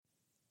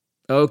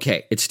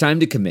Okay, it's time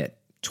to commit.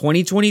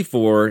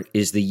 2024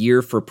 is the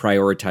year for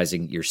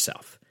prioritizing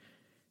yourself.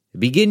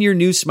 Begin your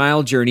new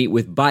smile journey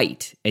with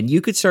Byte, and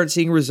you could start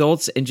seeing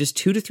results in just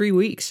 2 to 3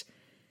 weeks.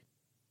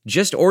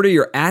 Just order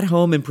your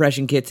at-home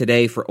impression kit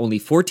today for only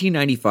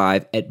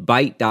 $14.95 at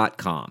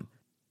Byte.com.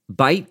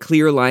 Byte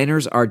clear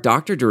liners are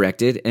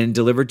doctor-directed and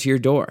delivered to your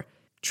door.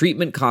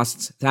 Treatment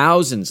costs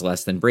thousands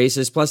less than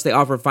braces, plus they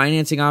offer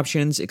financing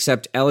options,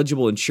 accept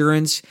eligible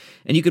insurance,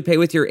 and you could pay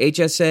with your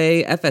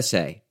HSA,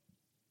 FSA.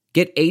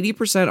 Get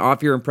 80%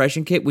 off your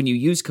impression kit when you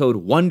use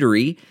code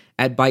WONDERY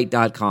at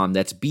Byte.com.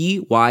 That's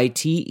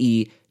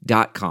BYTE.com.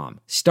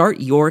 Start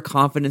your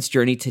confidence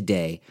journey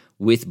today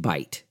with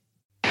Byte.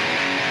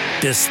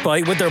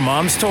 Despite what their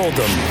moms told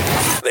them,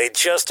 they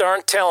just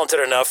aren't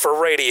talented enough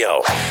for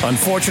radio.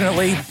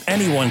 Unfortunately,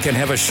 anyone can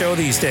have a show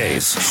these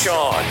days.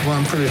 Sean. Well,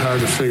 I'm pretty hard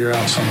to figure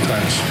out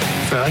sometimes. In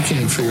fact, I can't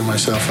even figure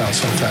myself out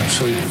sometimes,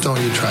 so don't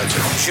you try to.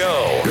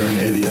 Joe. You're an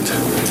idiot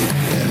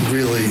and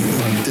really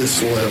a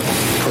disloyal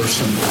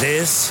person.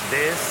 This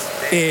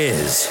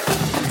is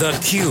the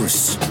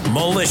Cuse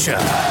Militia.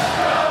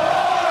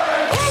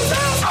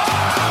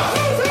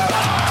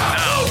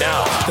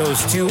 Now,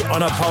 those two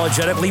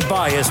unapologetically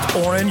biased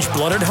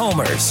orange-blooded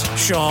homers,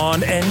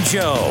 Sean and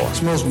Joe. It's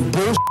the most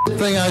bullshit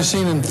thing I've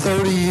seen in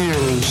 30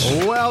 years.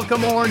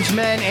 Welcome, orange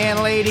men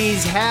and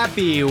ladies.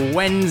 Happy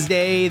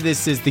Wednesday.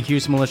 This is the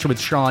Cuse Militia with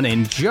Sean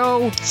and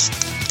Joe.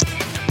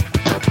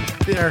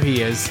 There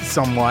he is,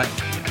 somewhat.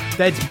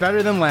 That's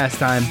better than last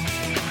time.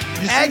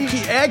 At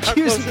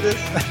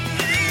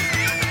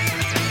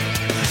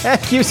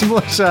Cuse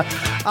Militia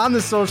on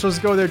the socials.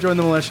 Go there, join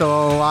the militia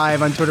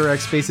live on Twitter,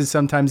 X Spaces,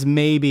 sometimes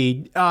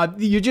maybe.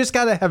 You just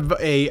got to have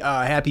a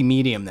happy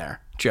medium there,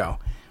 Joe.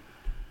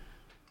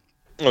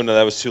 Oh, no,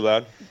 that was too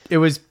loud? It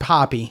was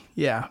poppy,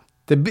 yeah.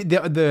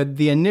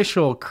 The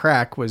initial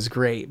crack was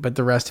great, but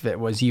the rest of it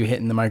was you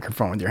hitting the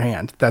microphone with your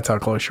hand. That's how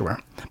close you were.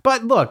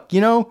 But look,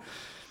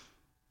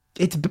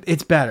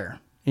 it's better.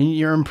 And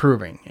you're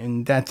improving,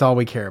 and that's all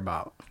we care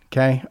about,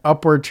 okay?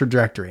 Upward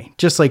trajectory,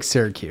 just like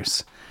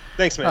Syracuse.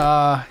 Thanks,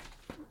 man.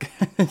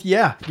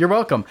 Yeah, you're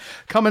welcome.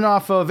 Coming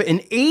off of an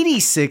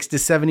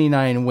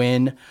 86-79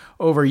 win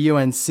over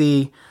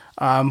UNC,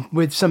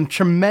 with some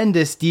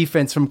tremendous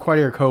defense from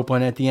Quadir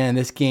Copeland at the end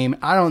of this game.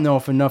 I don't know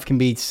if enough can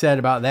be said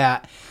about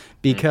that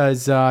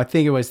because I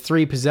think it was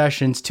 3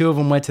 possessions. 2 of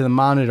them went to the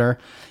monitor,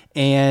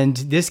 and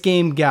this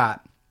game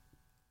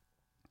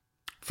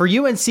for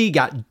UNC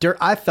got dirt.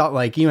 I felt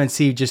like UNC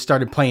just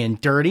started playing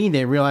dirty.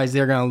 They realized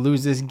they were going to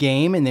lose this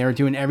game, and they were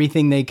doing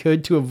everything they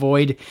could to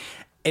avoid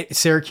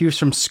Syracuse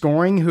from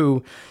scoring,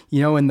 who,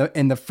 in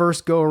the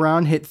first go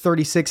around hit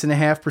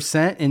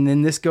 36.5%, and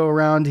then this go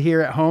around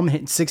here at home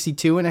hit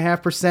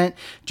 62.5%.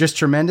 Just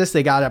tremendous.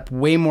 They got up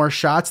way more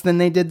shots than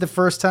they did the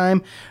first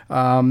time.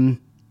 And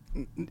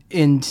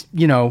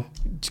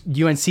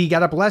UNC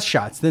got up less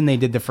shots than they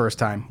did the first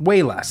time,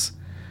 way less.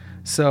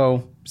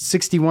 So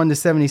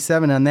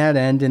 61-77 on that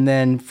end, and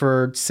then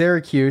for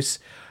Syracuse,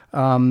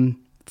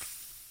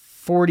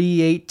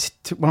 48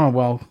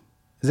 to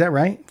is that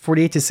right?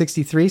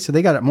 48-63. So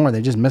they got it more.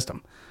 They just missed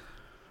them,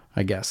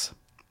 I guess.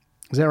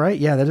 Is that right?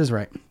 Yeah, that is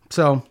right.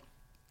 So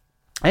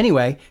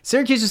anyway,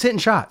 Syracuse was hitting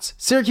shots.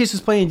 Syracuse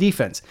was playing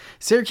defense.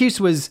 Syracuse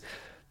was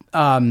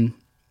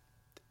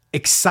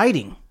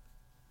exciting.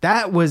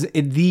 That was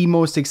the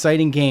most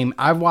exciting game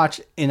I've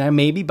watched, and I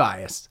may be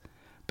biased,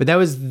 but that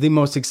was the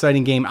most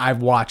exciting game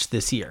I've watched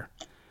this year.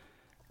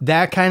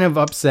 That kind of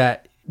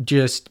upset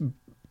just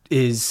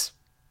is,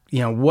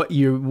 what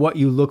you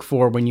look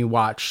for when you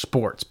watch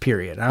sports,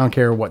 period. I don't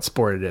care what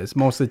sport it is.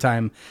 Most of the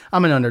time,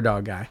 I'm an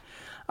underdog guy.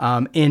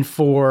 And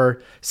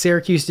for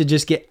Syracuse to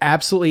just get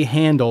absolutely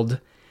handled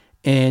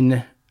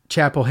at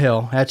Chapel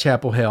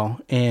Hill,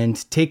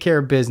 and take care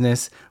of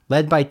business,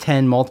 led by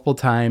 10 multiple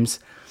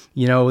times.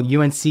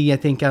 UNC, I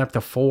think, got up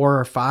to 4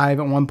 or 5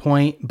 at one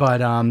point,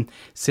 but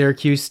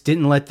Syracuse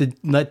didn't let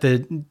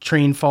the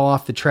train fall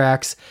off the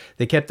tracks.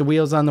 They kept the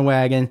wheels on the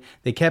wagon.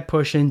 They kept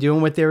pushing, doing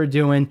what they were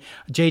doing.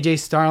 J.J.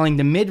 Starling,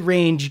 the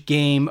mid-range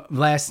game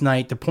last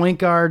night, the point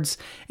guards,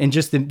 and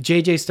just the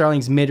J.J.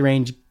 Starling's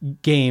mid-range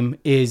game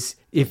is...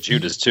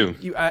 Judas, too.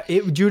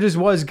 Judas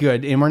was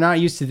good, and we're not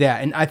used to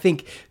that. And I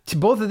think to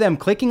both of them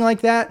clicking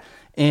like that,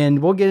 and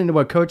we'll get into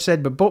what Coach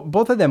said, but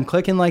both of them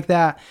clicking like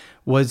that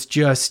was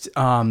just, you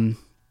don't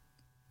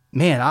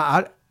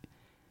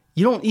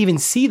even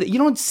see that. You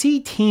don't see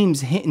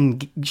teams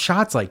hitting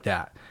shots like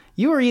that.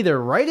 You are either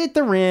right at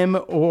the rim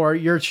or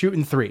you're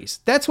shooting threes.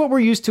 That's what we're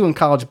used to in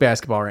college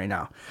basketball right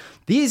now.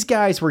 These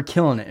guys were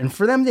killing it. And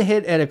for them to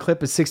hit at a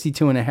clip of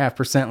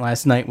 62.5%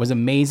 last night was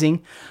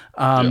amazing.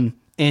 And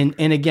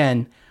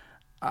again,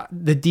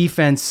 the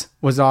defense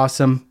was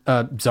awesome.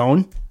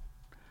 Zone.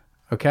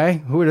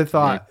 Okay. Who would have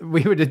thought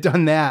we would have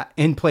done that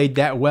and played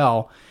that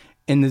well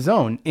in the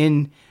zone?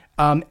 And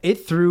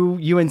it threw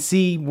UNC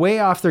way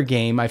off their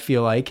game. I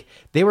feel like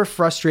they were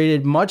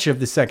frustrated much of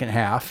the second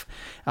half,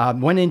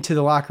 went into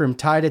the locker room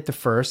tied at the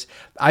first.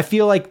 I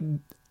feel like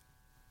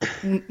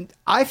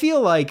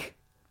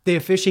the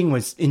officiating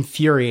was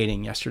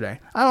infuriating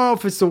yesterday. I don't know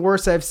if it's the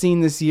worst I've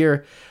seen this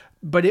year,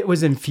 but it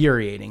was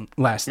infuriating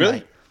last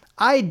night.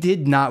 I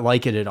did not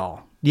like it at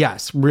all.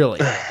 Yes, really.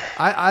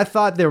 I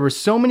thought there were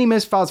so many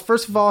missed fouls.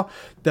 First of all,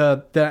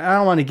 the I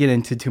don't want to get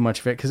into too much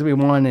of it because we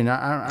won, and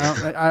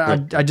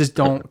I just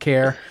don't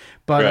care.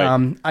 But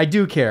right. I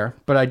do care,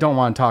 but I don't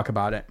want to talk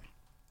about it.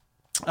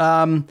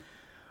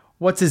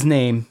 What's his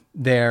name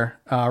there?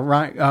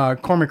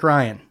 Cormac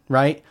Ryan,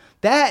 right?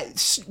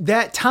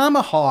 That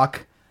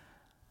tomahawk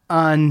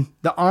on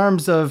the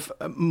arms of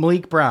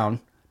Malik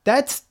Brown,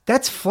 that's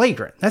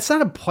flagrant. That's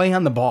not a play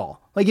on the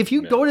ball. Like, if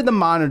you go to the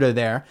monitor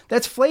there,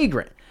 that's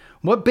flagrant.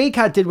 What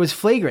Baycott did was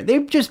flagrant.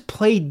 They just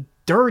played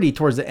dirty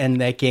towards the end of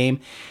that game,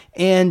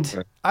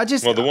 and I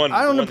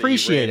don't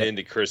appreciate it.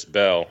 Into Chris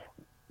Bell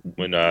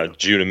when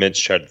Judah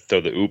Mitch tried to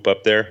throw the oop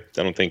up there.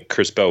 I don't think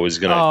Chris Bell was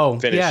going to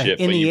finish it,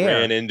 but he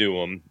ran into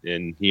him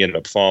and he ended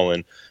up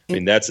falling. I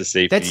mean, that's a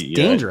safety. That's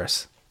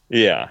dangerous.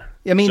 Yeah.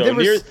 I mean,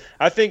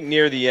 I think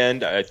near the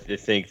end, I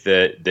think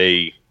that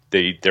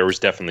there was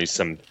definitely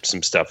some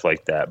stuff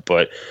like that,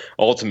 but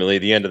ultimately,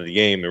 at the end of the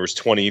game, there was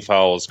 20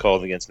 fouls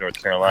called against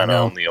North Carolina,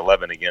 only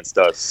 11 against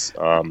us.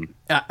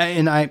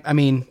 And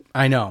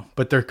I know,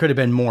 but there could have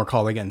been more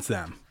called against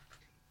them.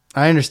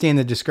 I understand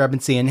the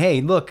discrepancy, and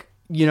hey, look,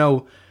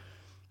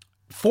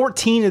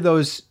 14 of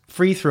those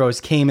free throws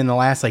came in the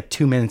last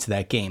 2 minutes of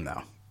that game,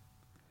 though.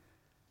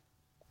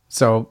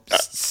 So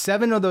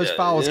 7 of those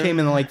fouls came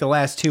in the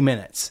last 2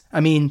 minutes. I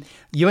mean,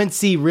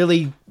 UNC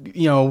really,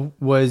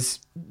 was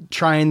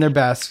trying their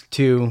best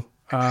to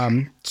claw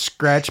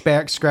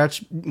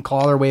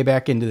their way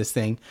back into this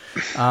thing.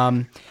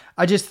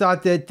 I just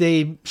thought that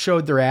they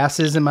showed their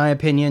asses, in my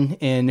opinion,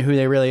 in who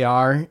they really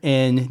are,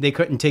 and they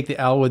couldn't take the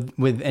L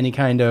with any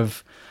kind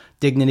of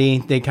dignity.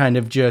 They kind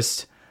of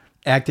just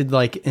acted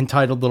like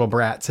entitled little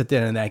brats at the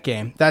end of that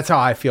game. That's how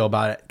I feel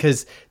about it,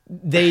 because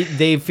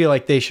they feel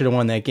like they should have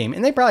won that game,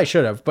 and they probably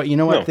should have. But you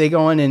know what? No. They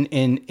go in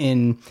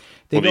and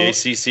the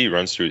ACC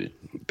runs through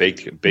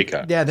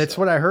Baycott. Yeah, that's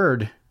what I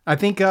heard. I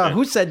think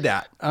who said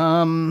that?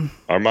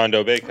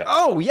 Armando Baycott.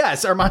 Oh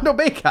yes, Armando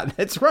Baycott.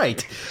 That's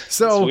right.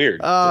 So that's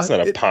weird. That's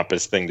not a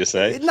pompous thing to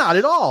say. Not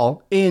at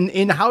all.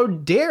 In how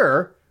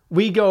dare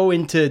we go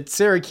into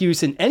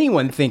Syracuse and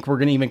anyone think we're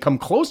going to even come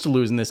close to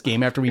losing this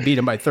game after we beat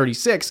them by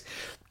 36?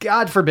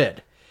 God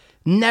forbid.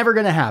 Never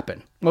going to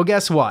happen. Well,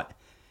 guess what?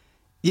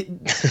 I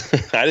didn't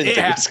think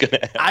it was going to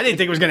happen. I didn't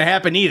think it was going to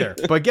happen either.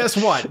 But guess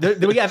what?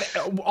 We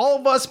have all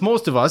of us,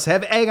 most of us,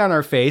 have egg on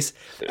our face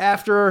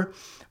after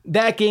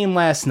that game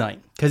last night.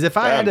 Because if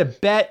I had to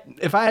bet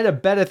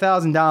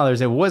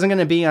 $1,000, it wasn't going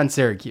to be on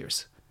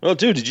Syracuse. Well,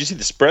 dude, did you see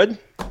the spread?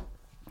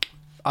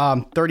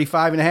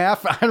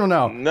 35.5. I don't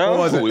know.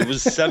 No, it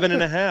was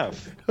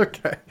 7.5.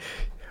 Okay.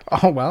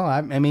 Oh well,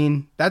 I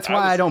mean that's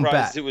why I don't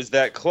bet. It was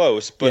that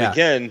close, but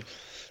again,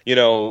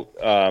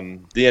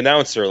 the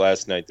announcer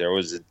last night there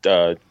was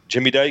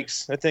Jimmy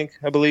Dykes,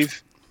 I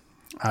believe.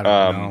 I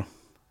don't know.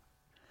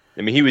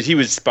 I mean, he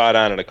was spot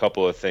on in a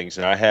couple of things,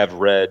 and I have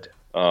read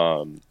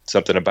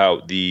something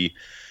about the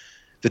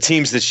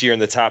teams this year in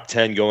the top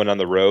 10 going on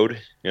the road,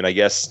 and I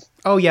guess.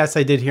 Oh yes,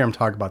 I did hear him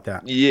talk about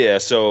that. Yeah,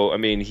 so I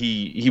mean,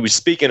 he was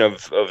speaking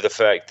of the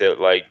fact that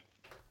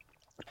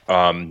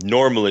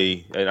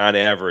normally and on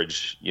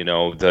average,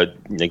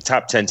 the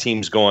top 10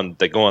 teams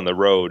that go on the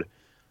road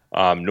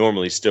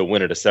normally still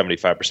win at a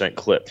 75%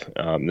 clip.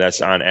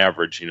 That's on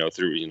average,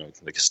 through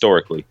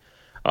historically.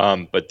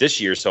 But this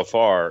year so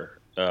far,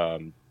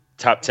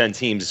 top 10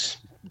 teams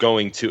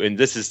and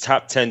this is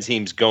top 10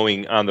 teams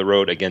going on the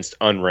road against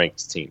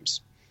unranked teams.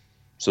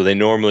 So they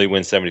normally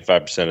win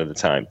 75% of the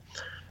time.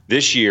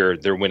 This year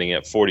they're winning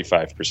at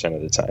 45%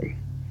 of the time.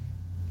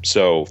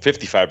 So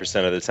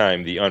 55% of the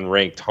time, the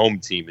unranked home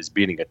team is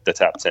beating the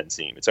top 10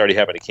 team. It's already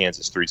happened to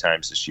Kansas 3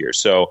 times this year.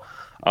 So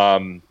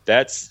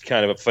that's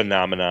kind of a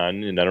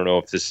phenomenon. And I don't know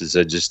if this is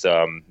just,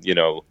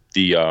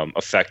 the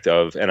effect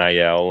of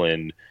NIL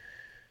and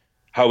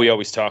how we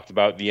always talked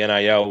about the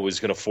NIL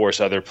was going to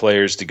force other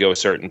players to go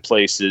certain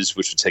places,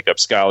 which would take up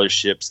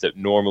scholarships that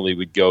normally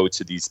would go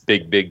to these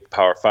big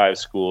Power 5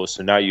 schools.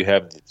 So now you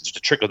have the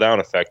trickle-down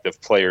effect of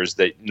players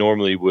that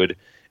normally would,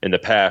 in the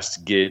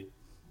past, get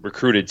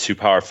recruited to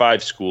Power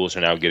 5 schools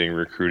are now getting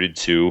recruited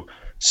to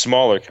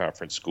smaller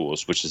conference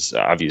schools, which is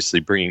obviously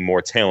bringing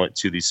more talent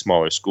to these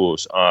smaller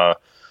schools.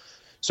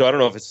 So I don't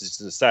know if it's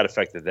just a side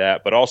effect of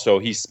that, but also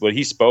he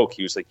spoke,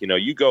 he was like,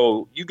 you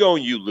go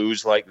and you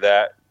lose like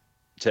that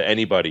to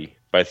anybody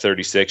by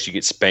 36, you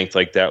get spanked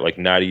like that, like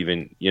not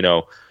even,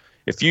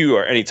 if you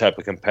are any type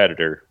of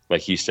competitor,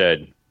 like he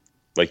said,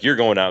 like you're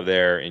going out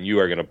there and you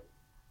are going to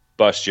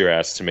bust your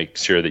ass to make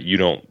sure that you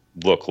don't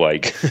look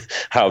like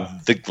how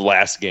the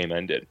last game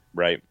ended,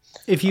 right?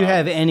 If you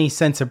have any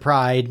sense of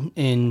pride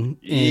in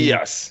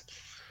yes,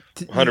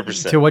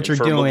 100% to what you're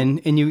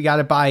doing, and you got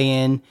to buy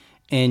in,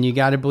 and you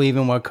got to believe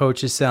in what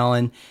coach is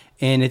selling,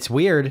 and it's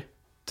weird.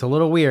 It's a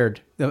little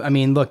weird. I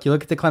mean, look, you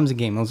look at the Clemson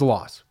game; it was a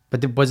loss,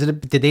 but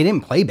they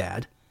didn't play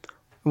bad.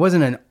 It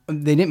wasn't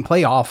they didn't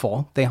play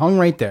awful. They hung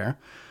right there.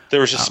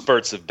 There was just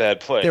spurts of bad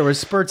play. There was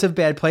spurts of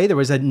bad play. There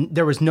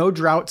was no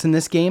droughts in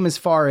this game as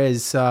far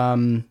as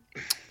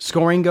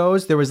scoring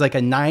goes, there was like a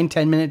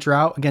 9-10 minute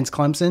drought against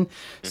Clemson.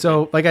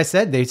 So, like I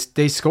said,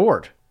 they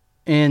scored,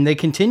 and they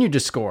continued to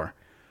score.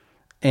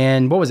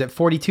 And what was it,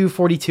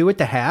 42-42 at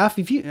the half?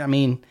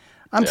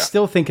 I'm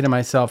still thinking to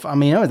myself, that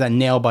was a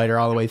nail biter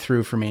all the way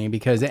through for me,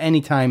 because at any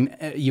time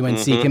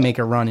UNC can make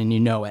a run, and you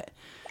know it.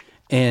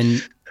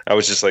 And I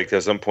was just like,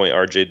 at some point,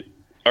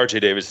 RJ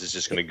Davis is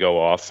just going to go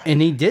off.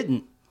 And he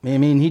didn't.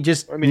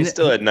 He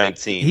still had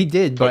 19. He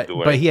did, but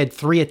he had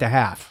 3 at the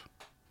half.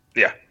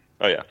 Yeah.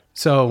 Oh, yeah.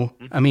 So,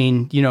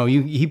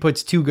 he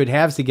puts 2 good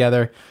halves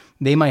together,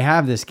 they might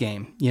have this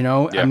game,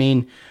 Yeah.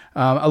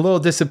 A little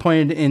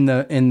disappointed in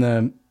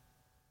the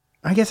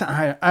I guess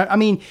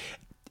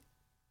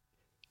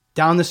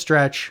down the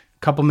stretch, a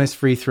couple missed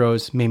free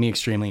throws made me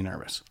extremely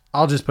nervous.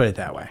 I'll just put it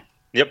that way.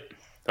 Yep.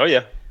 Oh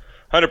yeah,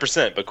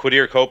 100%. But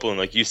Quadir Copeland,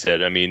 like you said,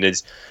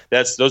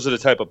 those are the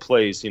type of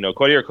plays.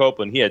 Quadir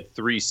Copeland, he had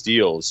 3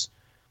 steals,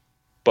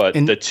 but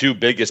the 2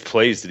 biggest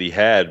plays that he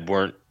had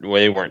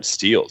weren't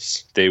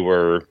steals. They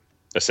were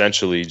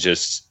essentially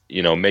just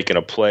making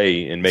a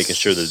play and making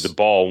sure that the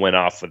ball went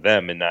off of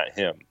them and not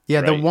him. Yeah,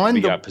 right?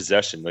 We got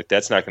possession. Like,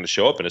 that's not going to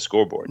show up in a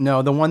scoreboard.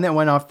 No, the one that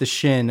went off the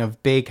shin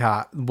of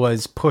Baycott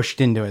was pushed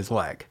into his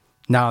leg.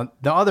 Now,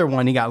 the other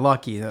one, he got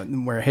lucky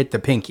where it hit the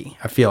pinky,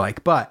 I feel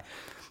like. But,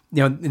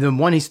 the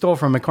one he stole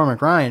from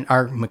Cormac Ryan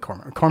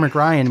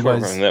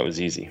was... That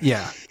was easy.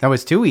 Yeah, that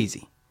was too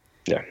easy.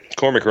 Yeah,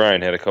 Cormac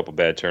Ryan had a couple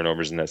bad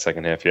turnovers in that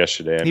second half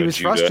yesterday. He was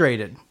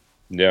frustrated.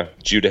 Yeah,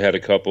 Judah had a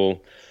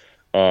couple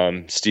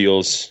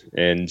steals,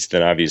 and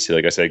then obviously,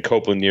 like I said,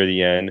 Copeland near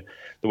the end.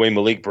 The way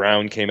Malik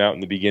Brown came out in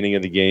the beginning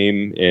of the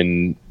game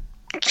and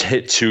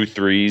hit 2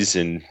 threes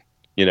and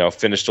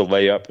finished a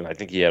layup, and I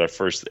think he had a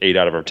first 8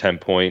 out of our 10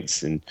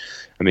 points. And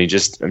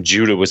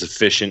Judah was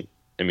efficient.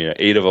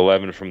 8 of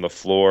 11 from the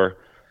floor,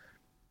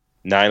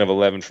 9 of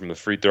 11 from the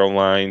free throw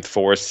line,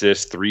 4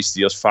 assists, 3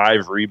 steals,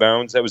 5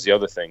 rebounds. That was the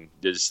other thing.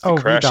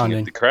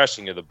 The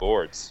crashing of the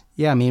boards.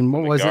 Yeah,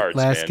 what was it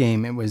last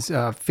game? It was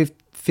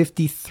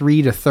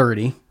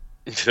 53-30.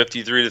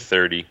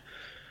 53-30.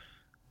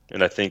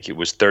 And I think it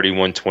was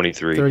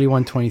 31-23.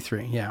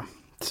 31-23, yeah.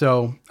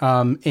 So,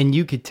 and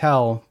you could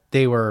tell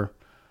they were,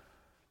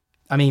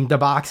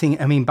 boxing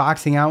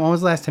out. When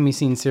was the last time you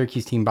seen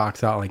Syracuse team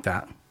box out like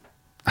that?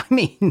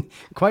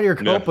 Quadir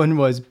Copeland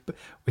was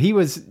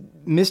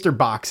Mr.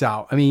 Box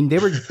Out.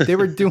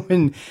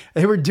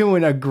 They were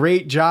doing a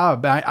great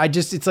job.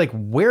 It's like,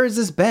 where has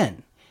this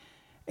been?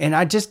 And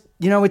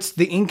it's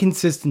the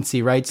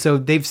inconsistency, right? So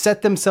they've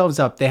set themselves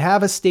up. They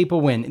have a staple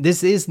win.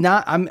 This is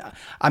not,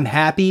 I'm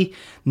happy,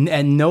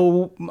 and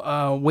no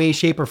way,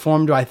 shape, or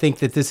form do I think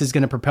that this is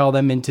going to propel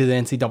them into the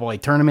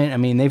NCAA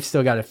tournament. They've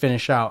still got to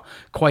finish out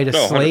quite a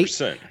slate.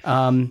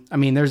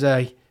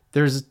 100%.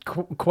 There's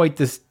quite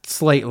the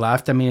slate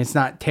left. It's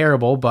not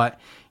terrible, but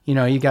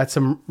you got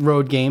some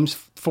road games,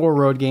 4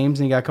 road games,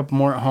 and you got a couple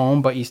more at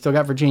home, but you still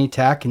got Virginia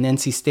Tech and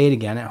NC State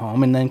again at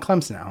home, and then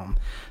Clemson at home.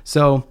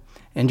 So,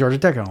 and Georgia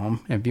Tech at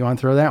home, if you want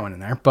to throw that one in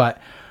there. But,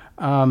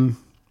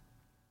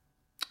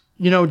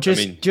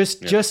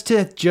 just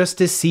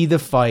to see the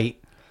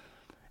fight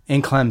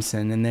in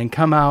Clemson and then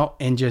come out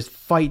and just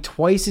fight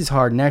twice as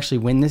hard and actually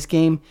win this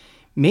game,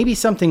 maybe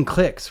something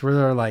clicks where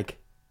they're like,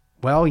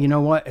 well, you know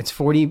what? It's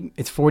 40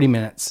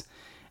 minutes,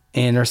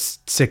 and there's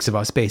 6 of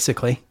us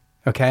basically.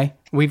 Okay,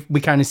 we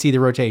kind of see the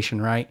rotation,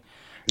 right?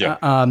 Yeah.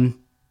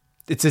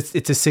 It's a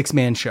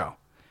 6-man show,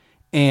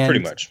 and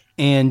pretty much.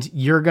 And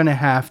you're gonna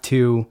have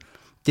to.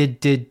 Did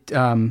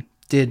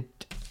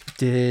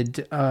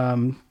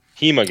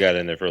Hema got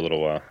in there for a little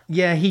while.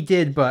 Yeah, he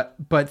did, but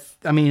I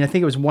think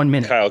it was 1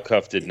 minute. Kyle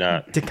Cuff did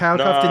not. Cuff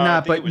did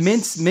not, but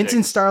Mintz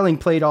and Starling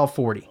played all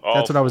 40.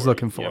 That's what I was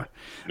looking for.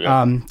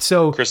 Yeah.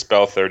 So Chris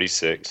Bell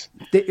 36.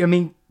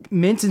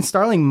 Mintz and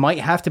Starling might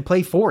have to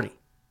play 40.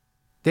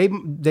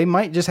 They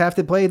might just have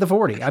to play the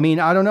 40.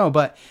 I don't know,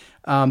 but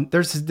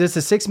there's a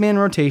 6-man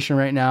rotation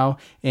right now,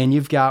 and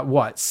you've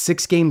got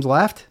 6 games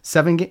left?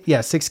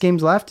 6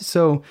 games left.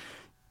 So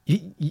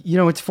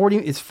it's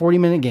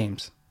 40-minute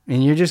games.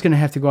 And you're just going to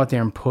have to go out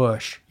there and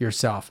push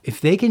yourself.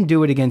 If they can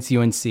do it against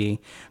UNC,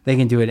 they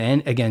can do it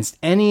against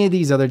any of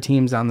these other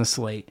teams on the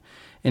slate.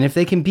 And if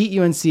they can beat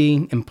UNC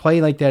and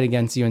play like that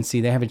against UNC,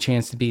 they have a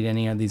chance to beat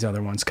any of these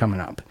other ones coming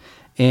up.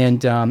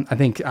 And I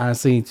think,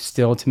 honestly,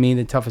 still to me,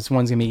 the toughest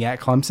one's going to be at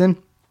Clemson.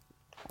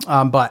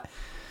 But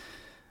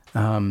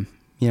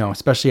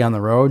especially on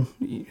the road,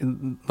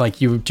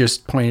 like you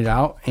just pointed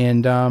out.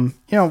 And,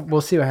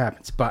 we'll see what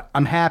happens. But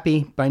I'm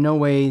happy. By no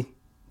way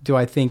do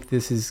I think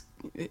this is...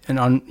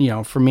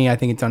 for me, I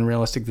think it's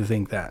unrealistic to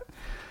think that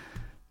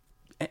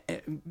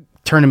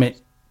tournament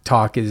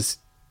talk is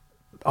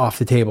off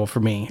the table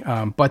for me.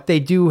 But they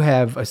do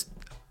have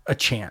a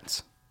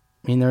chance.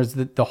 There's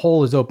the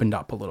hole is opened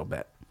up a little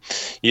bit.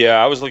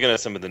 Yeah, I was looking at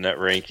some of the net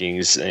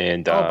rankings,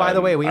 and by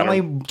the way, we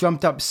only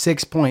jumped up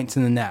 6 points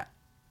in the net.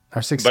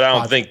 Or 6. But I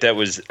don't think that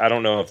was. I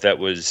don't know if that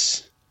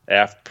was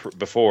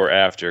before or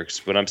after.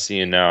 Because what I'm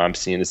seeing now, it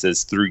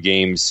says through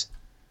games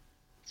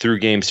through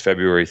games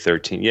February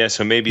 13th. Yeah,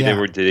 so maybe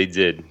they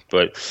did,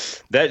 but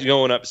that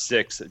going up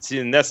 6. See,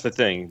 and that's the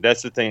thing.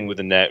 That's the thing with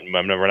the net.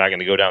 We're not going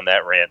to go down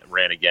that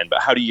rant again.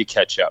 But how do you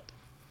catch up?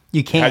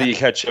 You can't. How do you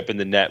catch up in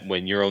the net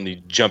when you're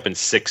only jumping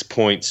 6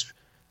 points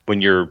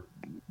when you're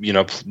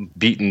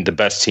beating the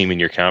best team in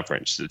your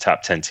conference, the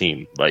top 10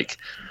 team? Like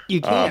you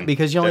can't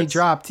because you only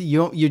dropped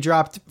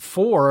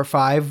 4 or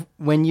 5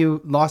 when you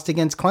lost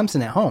against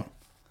Clemson at home.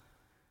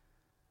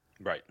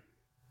 Right.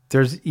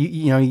 There's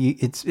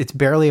it's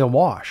barely a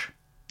wash.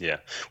 Yeah.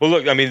 Well,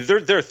 look, I mean,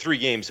 they're 3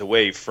 games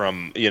away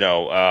from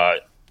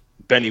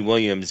Benny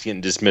Williams getting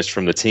dismissed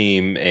from the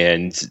team,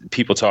 and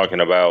people talking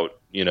about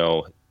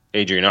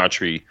Adrian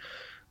Autry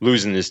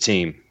losing his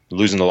team,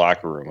 losing the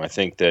locker room. I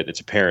think that it's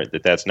apparent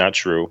that that's not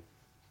true.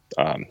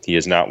 He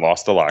has not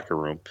lost the locker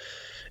room,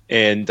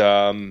 and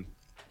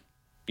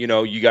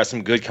you got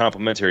some good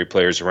complementary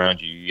players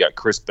around you. You got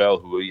Chris Bell,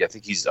 who I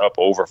think he's up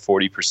over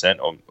 40%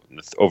 over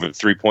the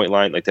 3-point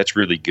line. Like, that's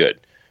really good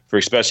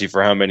especially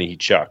for how many he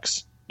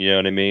chucks. You know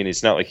what I mean?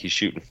 It's not like he's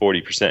shooting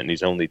 40% and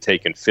he's only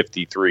taking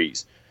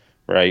 53s,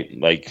 right?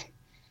 Like,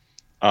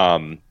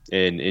 Quadir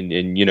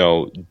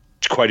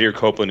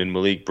Copeland and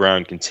Malik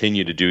Brown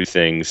continue to do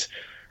things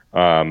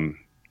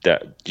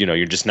that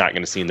you're just not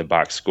going to see in the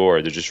box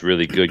score. They're just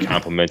really good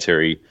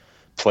complementary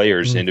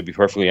players. And to be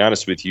perfectly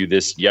honest with you,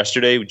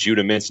 yesterday with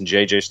Judah Mintz and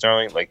JJ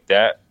Starling, like,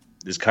 that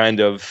is kind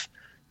of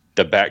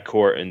the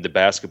backcourt and the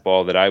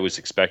basketball that I was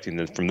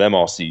expecting from them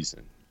all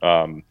season.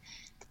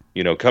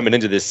 Coming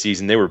into this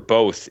season, they were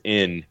both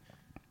in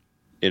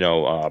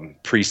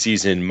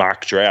preseason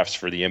mock drafts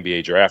for the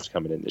NBA draft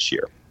coming in this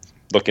year.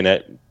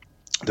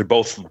 They're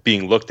both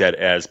being looked at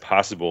as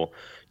possible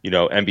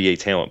NBA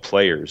talent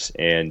players,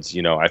 and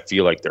I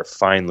feel like they're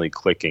finally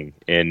clicking.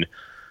 And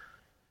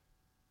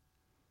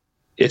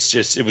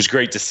it was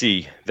great to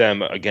see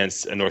them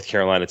against a North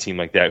Carolina team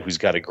like that, who's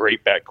got a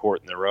great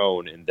backcourt in their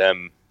own, and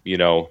them,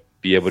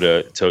 be able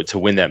to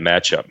win that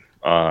matchup.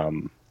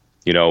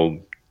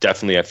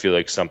 Definitely I feel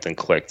like something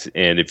clicked.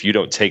 And if you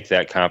don't take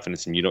that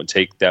confidence and you don't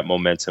take that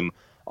momentum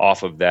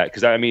off of that,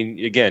 because I mean,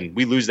 again,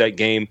 we lose that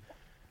game,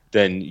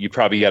 then you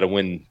probably got to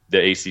win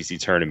the ACC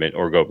tournament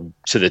or go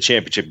to the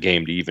championship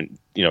game to even,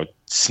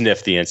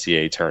 sniff the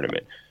NCAA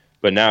tournament.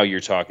 But now you're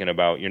talking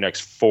about your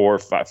next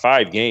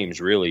 5 games,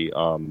 really.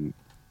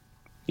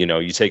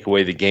 You take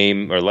away the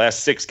game, or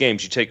last 6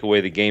 games, you take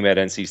away the game at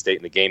NC State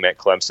and the game at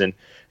Clemson,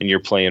 and you're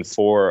playing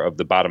 4 of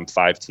the bottom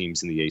 5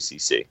 teams in the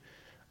ACC.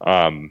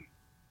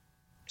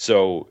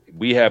 So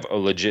we have a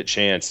legit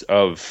chance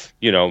of,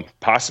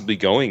 possibly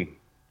going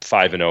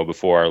 5-0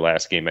 before our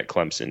last game at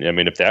Clemson. I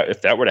mean, if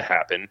that were to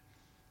happen,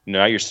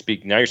 now you're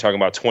talking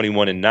about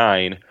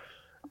 21-9,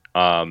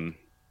 and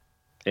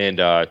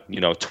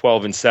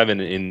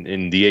 12-7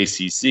 in the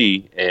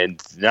ACC,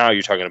 and now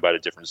you're talking about a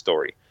different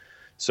story.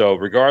 So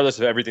regardless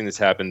of everything that's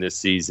happened this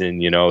season,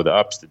 the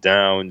ups, the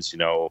downs,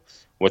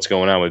 what's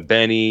going on with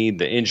Benny,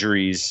 the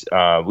injuries,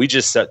 we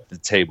just set the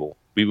table.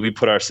 We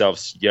put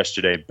ourselves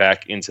yesterday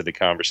back into the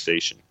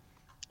conversation,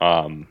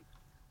 and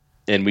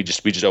we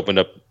just opened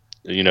up,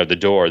 the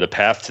door. The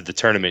path to the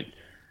tournament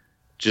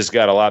just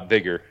got a lot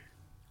bigger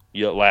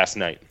last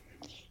night.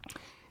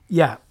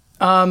 Yeah.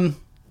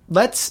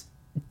 Let's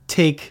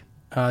take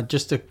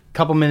just a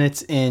couple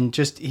minutes and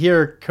just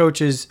hear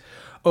Coach's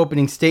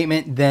opening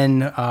statement.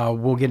 Then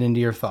we'll get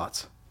into your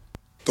thoughts.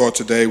 Thought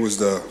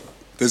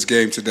this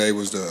game today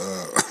was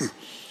the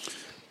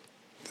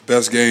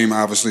best game,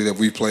 obviously, that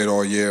we played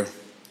all year.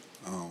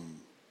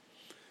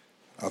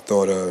 I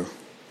thought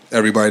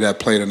everybody that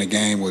played in the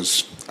game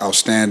was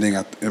outstanding.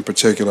 In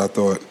particular, I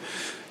thought,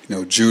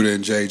 Judah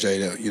and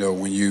JJ,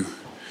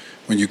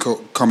 when you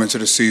come into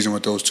the season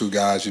with those 2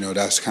 guys,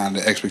 that's kind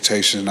of the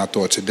expectation. And I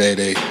thought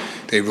today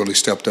they really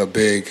stepped up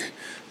big.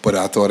 But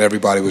I thought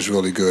everybody was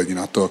really good.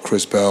 I thought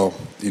Chris Bell,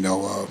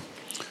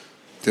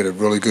 did a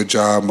really good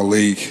job.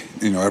 Malik,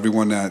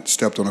 everyone that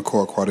stepped on the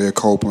court. Quadir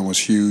Copeland was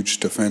huge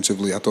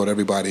defensively. I thought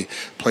everybody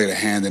played a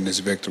hand in this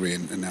victory,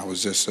 and I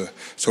was just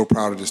so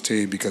proud of this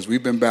team because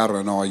we've been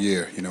battling all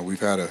year. We've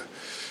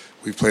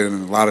played in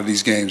a lot of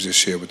these games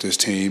this year with this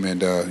team,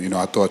 and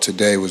I thought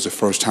today was the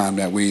first time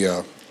that we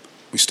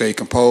stayed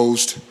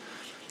composed.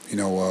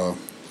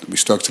 We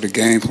stuck to the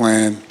game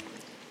plan.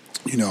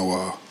 We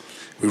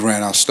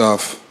ran our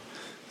stuff.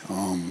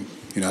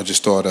 I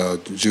just thought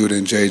Judah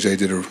and JJ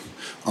did an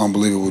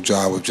unbelievable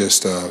job of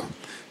just,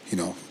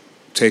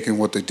 taking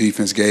what the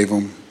defense gave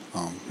them,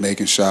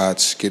 making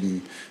shots,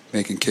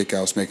 making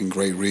kickouts, making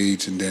great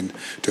reads, and then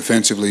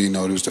defensively,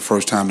 it was the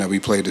first time that we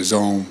played the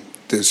zone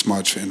this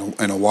much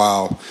in a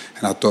while,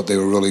 and I thought they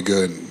were really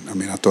good.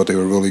 I thought they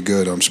were really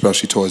good,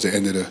 especially towards the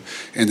end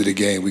of the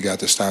game. We got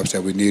the stops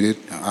that we needed.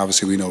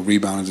 Obviously, we know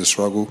rebounding is a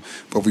struggle,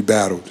 but we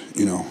battled.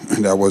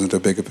 And that wasn't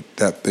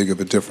that big of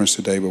a difference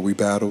today, but we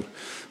battled.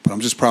 But I'm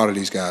just proud of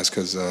these guys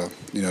because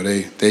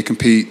they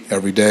compete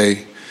every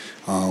day,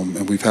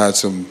 and we've had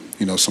some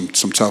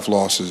tough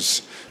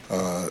losses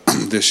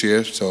this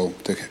year. So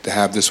to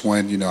have this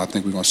win, I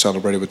think we're going to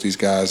celebrate it with these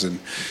guys and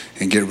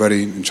get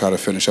ready and try to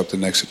finish up the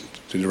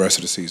rest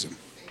of the season.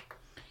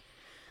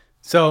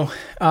 So,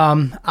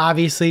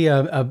 obviously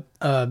a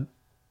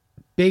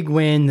big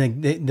win.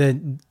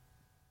 The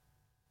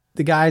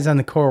guys on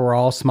the court were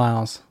all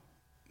smiles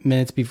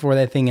minutes before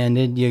that thing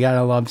ended. You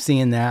gotta love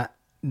seeing that.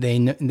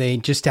 They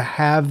just to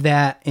have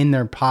that in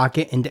their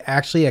pocket and to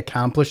actually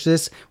accomplish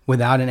this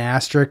without an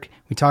asterisk.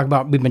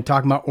 We've been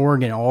talking about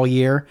Oregon all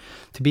year.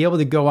 To be able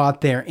to go out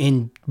there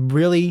and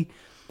really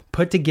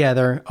put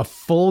together a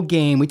full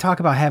game. We talk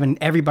about having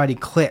everybody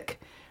click.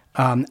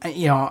 How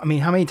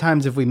many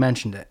times have we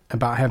mentioned it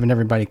about having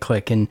everybody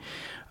click and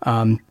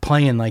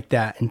playing like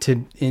that?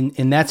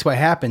 And that's what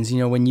happens.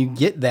 When you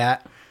get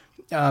that,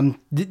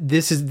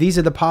 these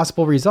are the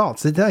possible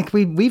results. It's like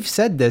we've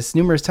said this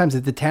numerous times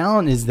that the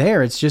talent is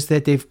there. It's just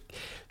that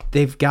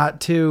they've got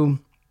to.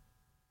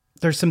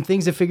 There's some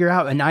things to figure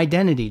out. An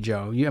identity,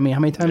 Joe. How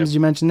many times did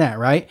you mention that?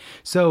 Right.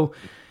 So,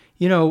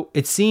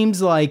 it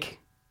seems like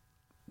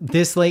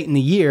this late in the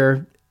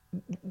year,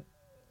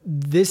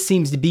 this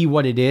seems to be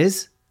what it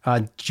is.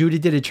 Judah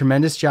did a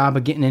tremendous job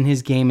of getting in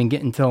his game and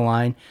getting to the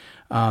line.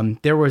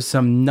 There was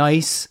some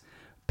nice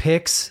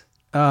picks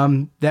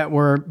that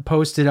were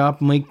posted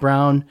up. Malik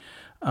Brown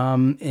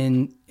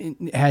and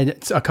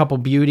had a couple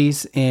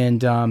beauties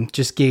and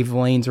just gave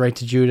lanes right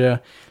to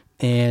Judah.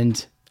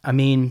 And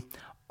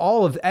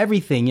all of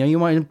everything. You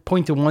want to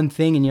point to one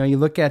thing, and you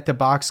look at the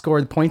box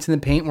score. The points in the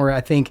paint were,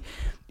 I think,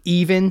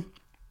 even.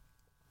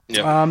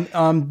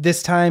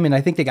 This time, and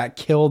I think they got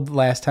killed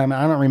last time.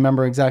 I don't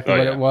remember exactly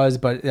what it was,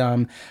 but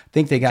I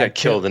think they got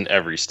killed in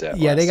every stat.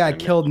 Yeah, they got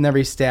killed in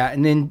every stat.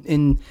 And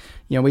then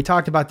we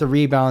talked about the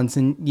rebounds,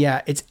 and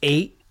it's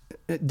 8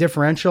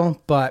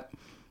 differential, but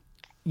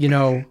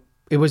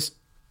it was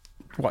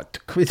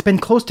it's been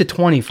close to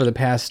 20 for the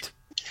past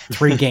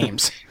 3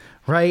 games,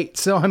 right?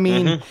 So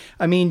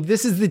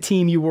this is the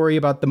team you worry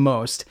about the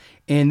most,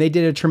 and they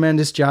did a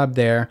tremendous job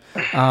there.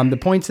 The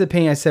points of the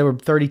paint, I said, were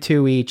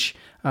 32 each.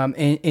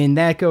 And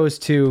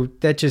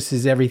that just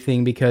is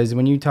everything, because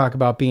when you talk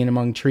about being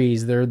among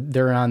trees,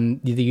 they're on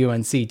the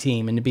UNC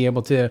team, and to be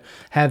able to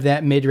have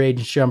that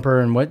mid-range jumper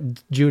and what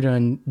Judah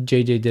and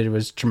JJ did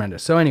was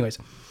tremendous. So anyways.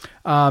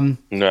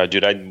 No,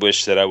 dude, I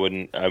wish that I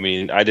wouldn't.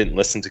 I didn't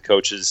listen to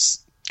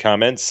Coach's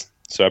comments,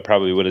 so I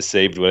probably would have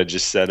saved what I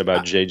just said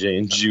about JJ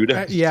and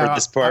Judah for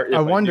this part. I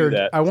wondered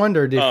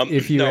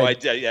if you. No, I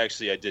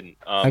didn't.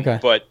 Okay.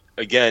 But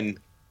again,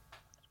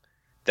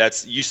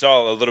 you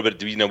saw a little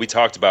bit. We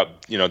talked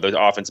about the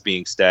offense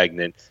being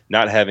stagnant,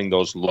 not having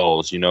those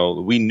lulls.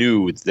 We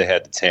knew they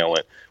had the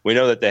talent. We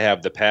know that they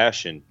have the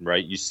passion,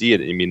 right? You see it.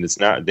 It's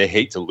not. They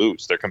hate to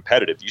lose. They're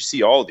competitive. You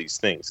see all these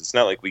things. It's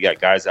not like we got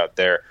guys out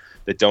there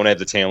that don't have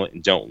the talent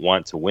and don't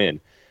want to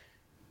win.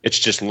 It's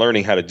just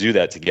learning how to do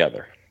that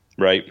together,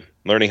 right?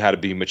 Learning how to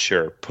be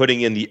mature,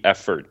 putting in the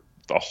effort,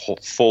 the whole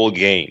full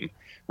game,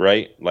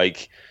 right?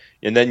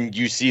 And then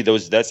you see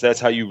those.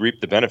 That's how you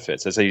reap the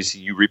benefits. That's how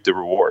you reap the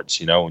rewards.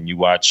 When you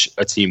watch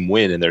a team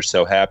win and they're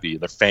so happy,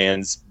 their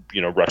fans,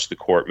 rush the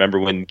court. Remember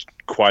when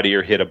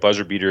Quadir hit a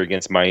buzzer beater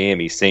against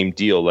Miami? Same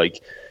deal.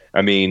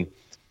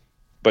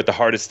 But the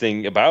hardest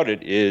thing about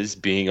it is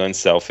being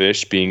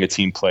unselfish, being a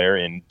team player,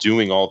 and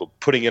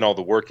putting in all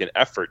the work and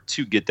effort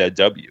to get that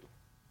W.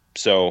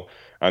 So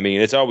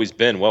it's always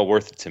been well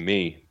worth it to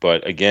me.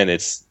 But again,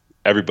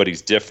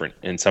 everybody's different,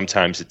 and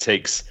sometimes it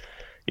takes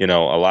a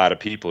lot of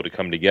people to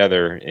come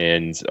together,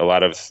 and a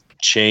lot of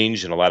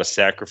change and a lot of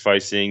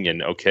sacrificing,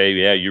 and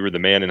you were the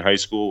man in high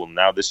school, and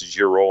now this is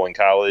your role in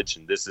college,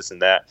 and this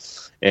and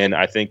that. And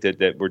I think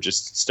that we're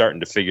just starting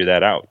to figure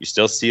that out. You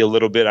still see a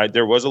little bit.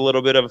 There was a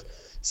little bit of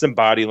some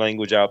body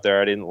language out there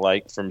I didn't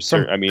like from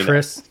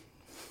Chris.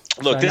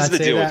 Look, this is the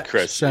deal with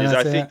Chris.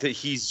 I think that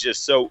he's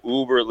just so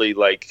uberly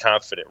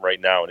confident right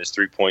now in his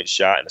 3-point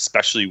shot, and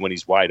especially when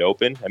he's wide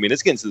open.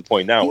 It's getting to the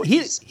point now where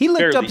he's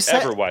looked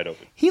upset. Ever wide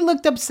open. He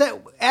looked upset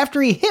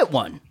after he hit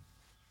one.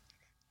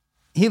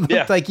 He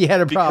looked like he had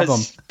a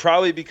problem.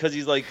 Probably because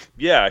he's like,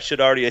 I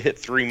should already have hit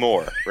 3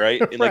 more, right?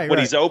 And when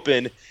he's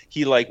open,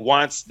 he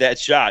wants that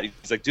shot.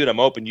 He's like, dude, I'm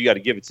open. You got to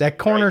give it to that me,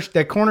 corner. Right?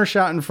 That corner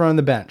shot in front of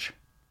the bench,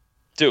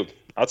 dude.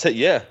 I'll tell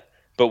you,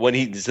 But when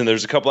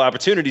there's a couple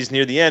opportunities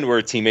near the end where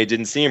a teammate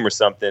didn't see him or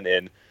something,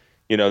 and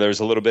there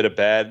was a little bit of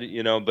bad,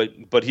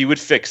 but he would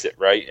fix it,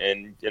 right?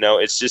 And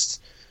it's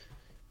just,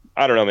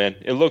 I don't know, man.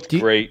 It looked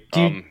great.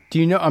 Do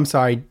you know? I'm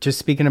sorry, just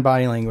speaking of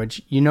body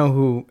language.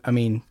 Who?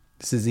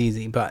 This is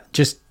easy, but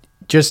just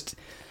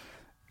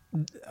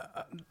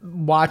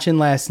watching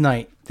last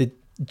night, the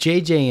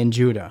JJ and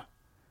Judah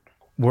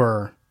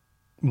were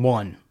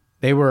one.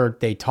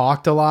 They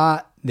talked a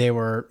lot. They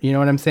were, you know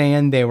what I'm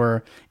saying? They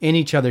were in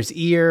each other's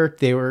ear.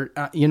 They were,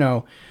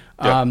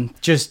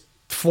 just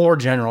floor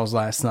generals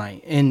last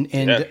night. And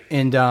it's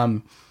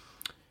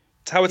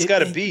how it's got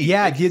to be.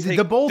 Yeah,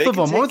 the both of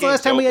them. When was the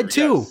last time we had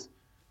 2? Yes.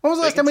 When was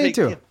the last time we had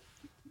 2?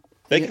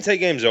 They can take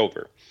games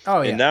over.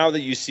 Oh, yeah. And now that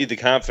you see the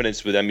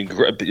confidence with,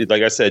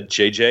 like I said,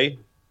 JJ,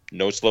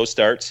 no slow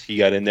starts. He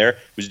got in there,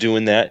 was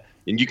doing that.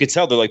 And you could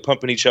tell they're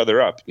pumping each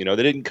other up. They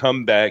didn't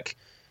come back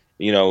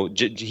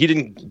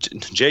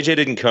JJ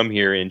didn't come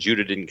here and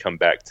Judah didn't come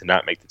back to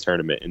not make the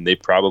tournament. And they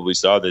probably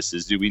saw this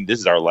as this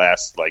is our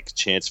last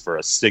chance for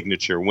a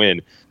signature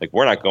win.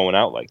 We're not going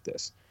out like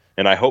this.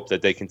 And I hope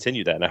that they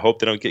continue that. And I hope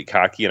they don't get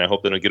cocky, and I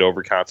hope they don't get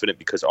overconfident,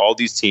 because all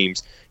these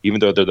teams,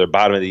 even though they're the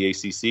bottom of the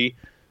ACC,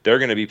 they're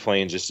going to be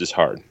playing just as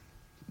hard.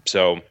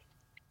 So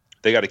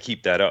they got to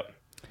keep that up.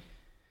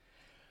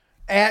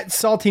 At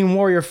Saltine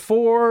Warrior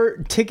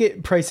 4,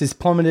 ticket prices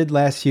plummeted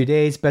last few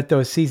days. Bet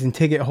those season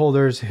ticket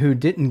holders who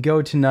didn't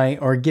go tonight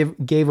or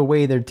gave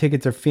away their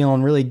tickets are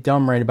feeling really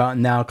dumb right about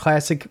now.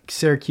 Classic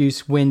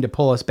Syracuse win to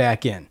pull us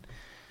back in.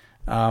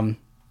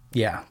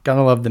 Yeah,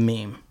 gotta love the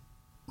meme.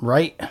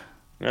 Right?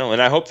 Well,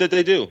 and I hope that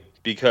they do,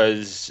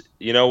 because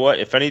you know what?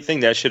 If anything,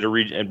 that should have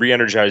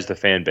re-energized the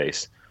fan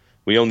base.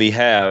 We only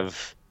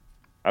have,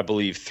 I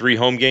believe, 3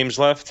 home games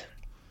left.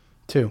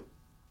 2.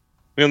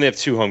 We only have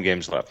 2 home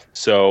games left.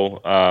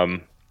 So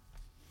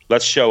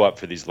let's show up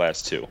for these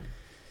last 2.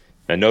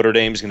 And Notre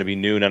Dame's going to be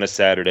noon on a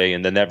Saturday,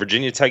 and then that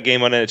Virginia Tech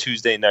game on a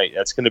Tuesday night.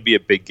 That's going to be a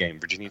big game.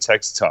 Virginia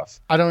Tech's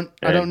tough. I don't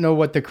know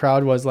what the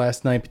crowd was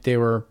last night, but they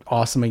were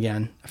awesome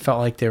again. I felt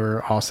like they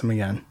were awesome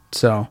again.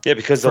 So yeah,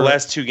 because the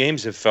last 2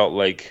 games have felt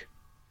like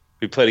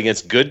we played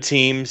against good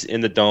teams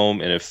in the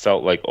Dome, and it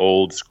felt like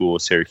old school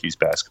Syracuse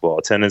basketball.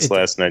 Attendance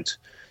last night,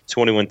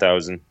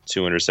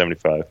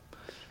 21,275.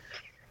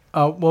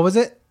 What was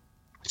it?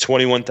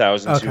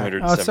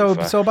 21,275.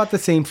 Okay. So about the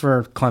same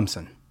for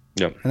Clemson.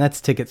 Yep. And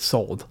that's tickets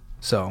sold.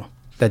 So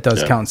that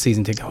does count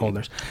season ticket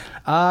holders.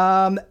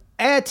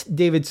 At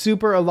David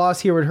Super, a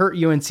loss here would hurt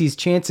UNC's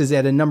chances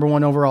at a number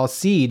 1 overall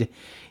seed.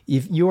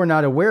 If you are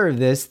not aware of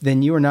this,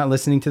 then you are not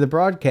listening to the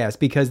broadcast,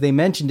 because they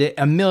mentioned it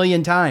a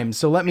million times.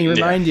 So let me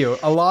remind you,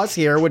 a loss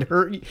here would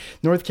hurt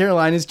North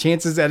Carolina's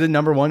chances at a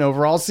number 1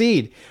 overall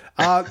seed.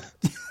 I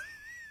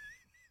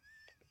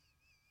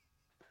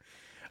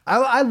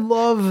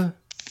love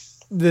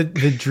the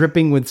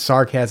dripping with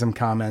sarcasm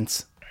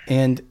comments,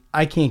 and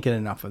I can't get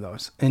enough of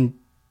those. And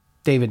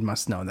David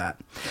must know that.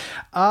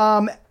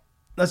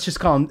 Let's just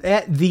call him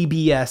at the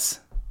BS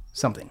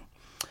something.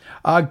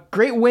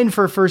 Great win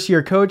for a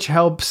first-year coach.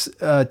 Helps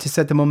to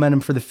set the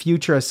momentum for the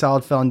future. A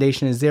solid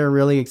foundation is there.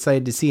 Really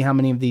excited to see how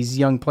many of these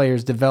young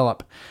players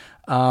develop.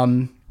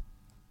 I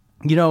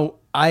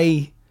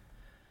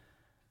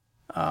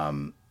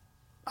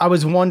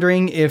was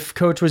wondering if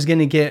Coach was going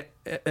to get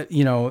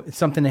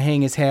something to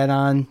hang his hat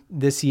on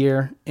this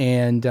year,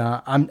 and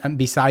I'm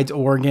besides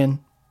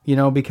Oregon,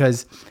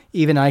 because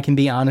even I can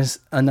be honest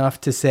enough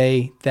to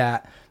say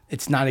that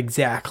it's not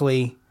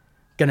exactly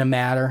going to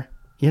matter.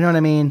 You know what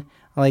I mean?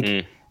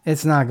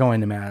 It's not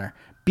going to matter.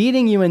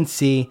 Beating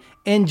UNC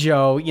and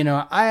Joe,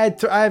 I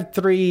have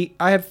three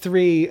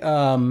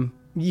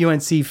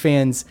UNC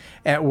fans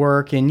at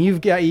work, and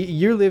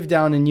you live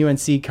down in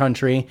UNC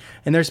country,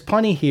 and there's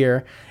plenty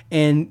here.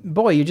 And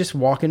boy, you just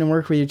walk into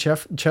work with your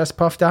chest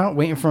puffed out,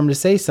 waiting for them to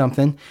say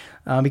something,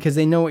 because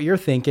they know what you're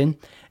thinking.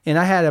 And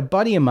I had a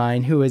buddy of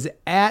mine who was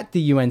at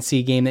the UNC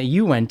game that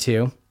you went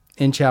to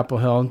in Chapel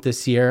Hill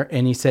this year,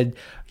 and he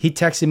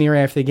texted me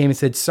right after the game and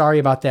said, "Sorry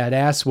about that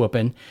ass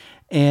whooping."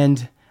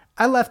 And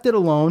I left it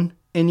alone.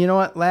 And you know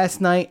what? Last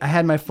night I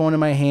had my phone in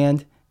my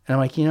hand, and I'm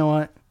like, you know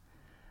what?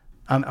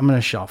 I'm going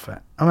to shelf it.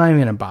 I'm not even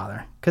going to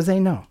bother, because they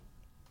know.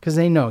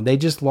 They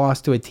just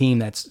lost to a team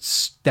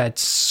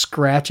that's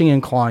scratching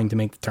and clawing to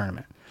make the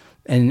tournament.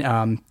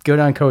 And good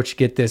on Coach to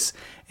get this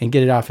and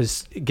get it off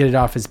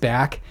his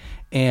back,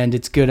 and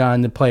it's good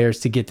on the players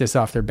to get this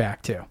off their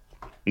back too.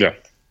 Yeah.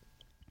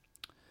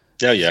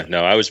 Oh, yeah.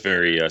 No, I was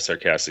very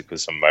sarcastic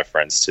with some of my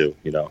friends too.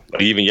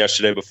 Even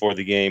yesterday before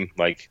the game,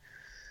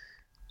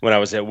 when I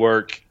was at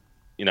work,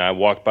 I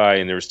walked by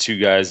and there was 2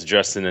 guys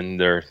dressed in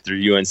their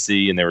UNC,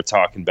 and they were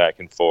talking back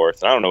and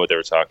forth. I don't know what they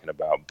were talking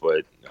about,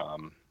 but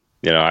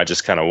I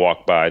just kind of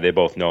walked by. They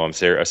both know I'm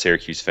a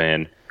Syracuse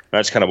fan. And I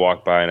just kind of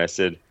walked by and I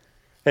said,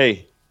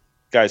 "Hey,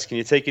 guys, can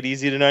you take it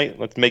easy tonight?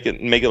 Let's make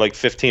it like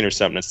 15 or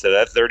something instead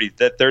of that 30.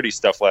 That 30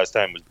 stuff last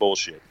time was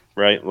bullshit,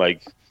 right?"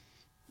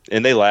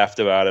 And they laughed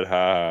about it.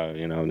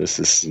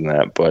 This and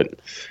that. But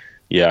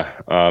yeah,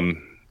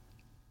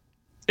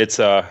 it's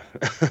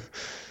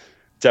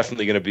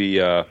definitely going to be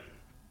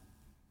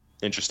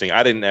interesting. I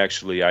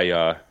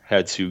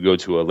had to go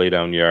to a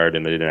lay-down yard,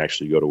 and I didn't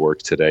actually go to work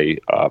today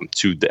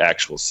to the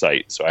actual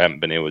site. So I haven't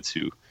been able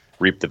to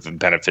reap the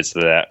benefits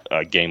of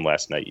that game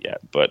last night yet.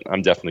 But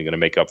I'm definitely going to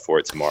make up for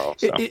it tomorrow.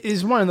 So. It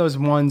is one of those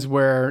ones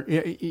where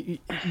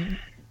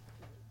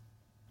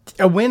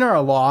a win or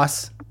a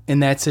loss in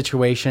that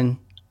situation,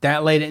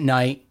 that late at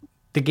night,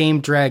 the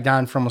game dragged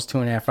on for almost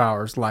 2.5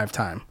 hours live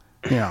time.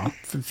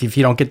 If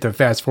you don't get to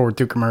fast forward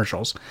through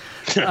commercials.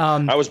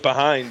 I was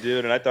behind,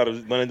 dude, and I thought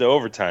it went into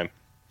overtime.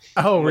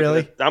 Oh,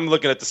 really? I'm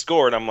looking at the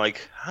score, and I'm like,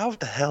 how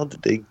the hell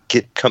did they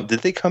did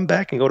they come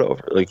back and go to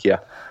over? Yeah.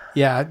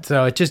 Yeah,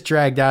 so it just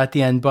dragged out at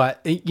the end.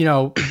 But,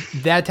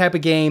 that type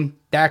of game,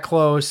 that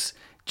close,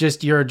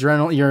 just your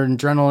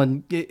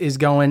adrenaline is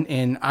going,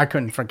 and I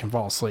couldn't freaking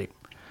fall asleep.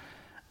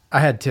 I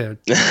had to.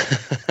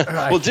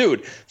 Well,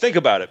 dude, think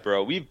about it,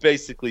 bro. We've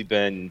basically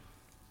been,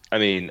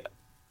 I'm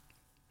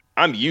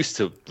I'm used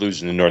to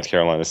losing to North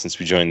Carolina since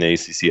we joined the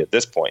ACC at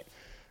this point.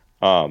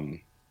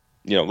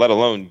 Let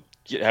alone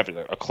having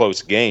a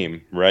close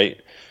game,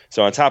 right?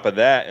 So on top of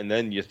that, and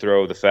then you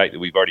throw the fact that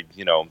we've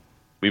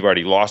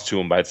already lost to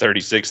them by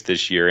 36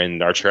 this year,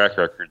 and our track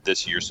record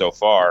this year so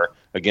far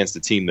against a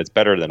team that's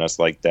better than us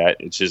like that,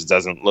 it just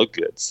doesn't look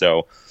good.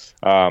 So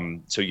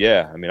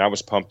yeah, I mean, I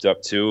was pumped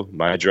up too.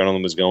 My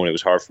adrenaline was going. It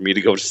was hard for me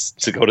to go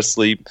to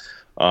sleep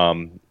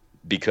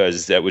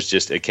because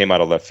it came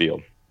out of left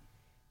field.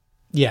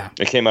 Yeah,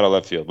 it came out of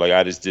left field. Like,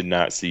 I just did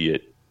not see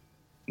it.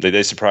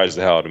 They surprised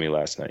the hell out of me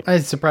last night.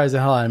 It surprised the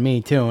hell out of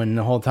me too. And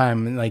the whole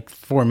time, like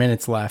 4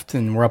 minutes left,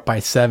 and we're up by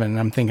 7. And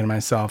I'm thinking to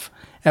myself,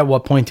 at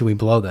what point do we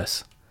blow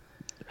this?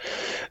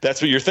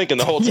 That's what you're thinking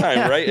the whole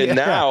time, right? And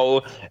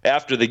now,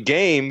 after the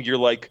game, you're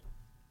like,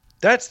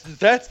 that's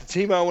the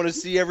team I want to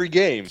see every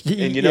game.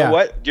 And you know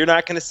what? You're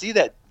not going to see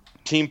that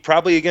team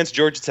probably against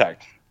Georgia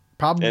Tech.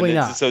 Probably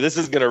not. So this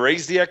is going to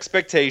raise the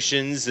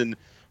expectations. And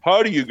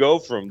how do you go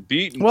from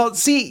beating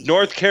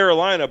North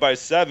Carolina by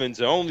 7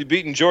 to only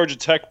beating Georgia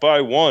Tech by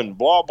 1?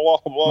 Blah, blah,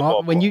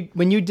 blah, blah.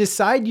 When you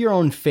decide your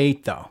own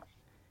fate, though,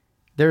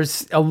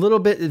 there's a little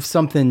bit of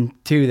something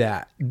to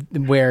that,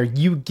 where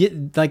you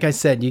get, like I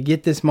said, you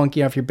get this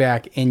monkey off your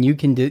back, and you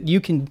can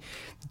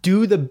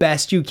do the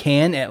best you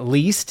can, at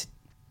least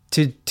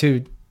to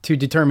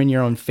determine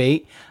your own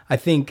fate. I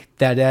think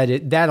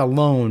that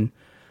alone,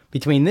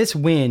 between this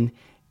win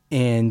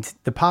and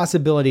the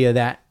possibility of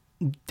that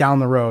down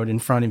the road in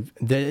front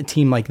of a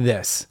team like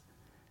this,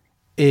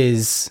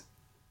 is,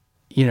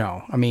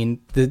 I mean,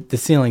 the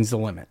ceiling's the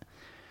limit.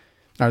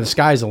 Or the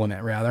sky's the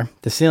limit, rather.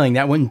 The ceiling,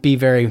 that wouldn't be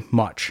very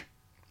much.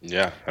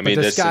 Yeah, I mean,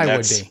 the sky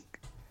would be.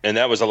 And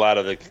that was a lot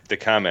of the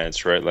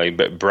comments, right? Like,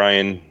 but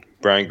Brian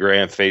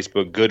Graham,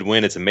 Facebook, good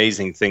win. It's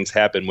amazing things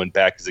happen when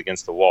back is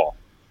against the wall.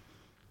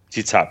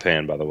 He's a top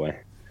fan, by the way.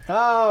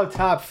 Oh,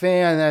 top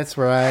fan, that's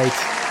right.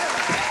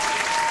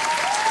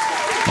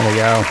 There we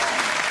go.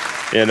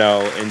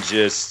 And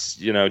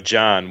just,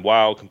 John,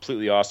 wow,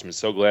 completely awesome. And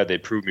so glad they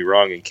proved me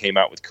wrong and came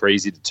out with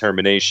crazy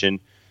determination.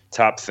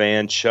 Top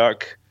fan,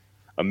 Chuck.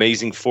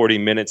 Amazing 40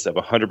 minutes of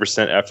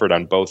 100% effort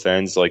on both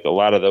ends. Like, a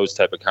lot of those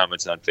type of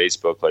comments on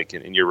Facebook. Like,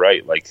 and you're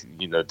right. Like,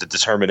 the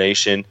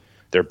determination,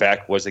 their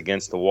back was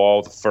against the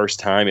wall. The first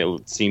time,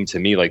 it seemed to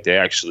me like they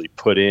actually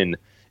put in,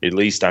 at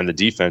least on the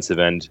defensive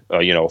end,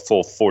 a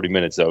full 40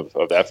 minutes of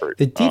effort.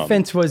 The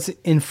defense was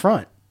in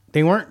front.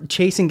 They weren't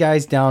chasing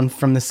guys down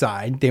from the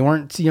side. They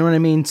weren't,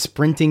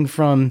 sprinting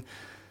from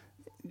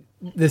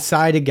the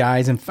side of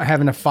guys and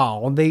having a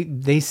foul. They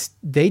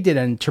did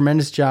a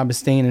tremendous job of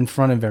staying in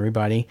front of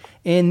everybody.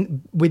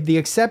 And with the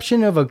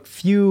exception of a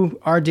few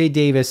RJ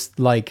Davis,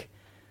 like,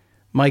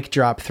 mic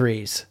drop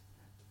threes,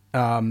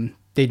 they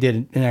did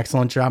an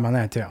excellent job on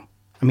that too.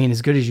 I mean,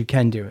 as good as you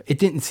can do. It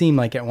didn't seem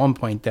like at one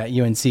point that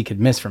UNC could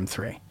miss from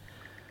 3.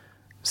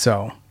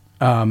 So,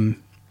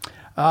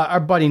 our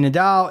buddy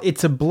Nadal,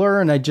 it's a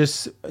blur, and I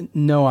just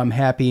know I'm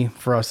happy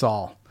for us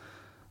all.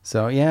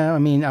 So, yeah, I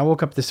mean, I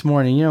woke up this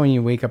morning. When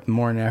you wake up in the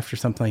morning after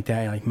something like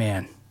that, you're like,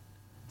 man,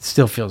 it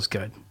still feels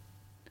good.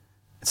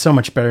 It's so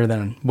much better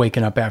than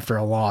waking up after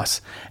a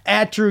loss.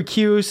 At Drew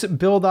Cuse,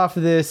 build off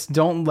of this.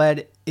 Don't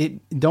let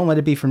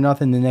it be for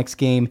nothing. The next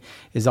game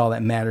is all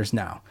that matters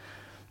now.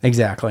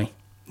 Exactly.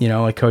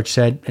 Like Coach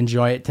said,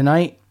 enjoy it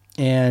tonight.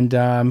 And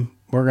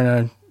we're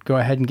going to go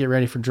ahead and get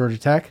ready for Georgia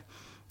Tech.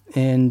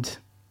 And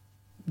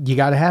you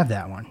got to have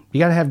that one. You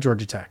got to have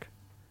Georgia Tech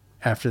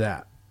after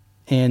that.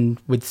 And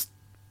with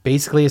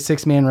basically a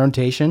 6-man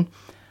rotation,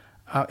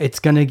 it's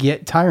going to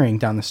get tiring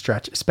down the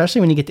stretch,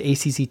 especially when you get to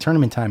ACC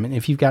tournament time. And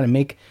if you've got to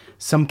make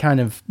some kind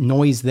of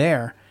noise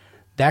there,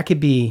 that could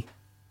be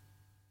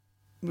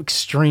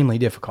extremely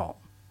difficult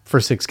for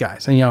 6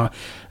 guys. And,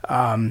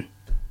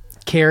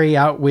 Carey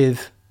out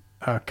with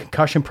a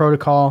concussion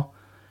protocol.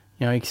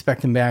 You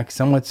expect him back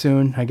somewhat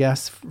soon, I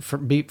guess,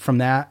 from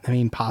that. I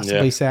mean,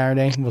 possibly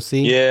Saturday. We'll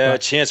see. Yeah,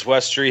 Chance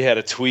Westry had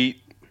a tweet.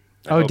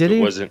 Did he?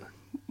 It wasn't.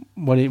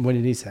 What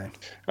did he say?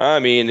 I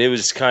mean, it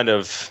was it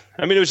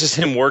was just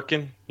him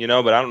working,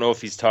 but I don't know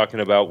if he's talking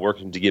about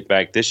working to get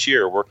back this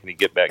year or working to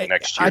get back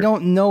next year. I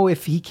don't know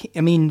if he can.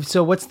 I mean,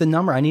 so what's the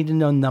number? I need to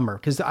know the number,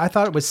 because I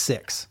thought it was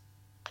 6.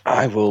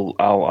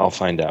 I'll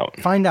find out.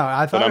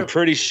 But I'm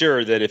pretty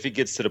sure that if it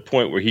gets to the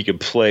point where he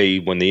could play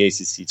when the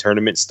ACC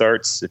tournament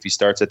starts, if he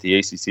starts at the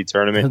ACC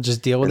tournament, he'll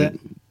just deal with it.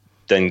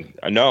 Then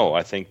no,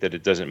 I think that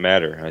it doesn't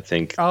matter. I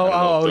think.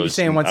 You're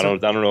saying once? I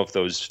don't know if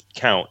those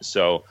count.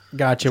 So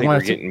gotcha.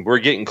 We're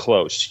getting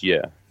close.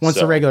 Yeah. Once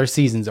the regular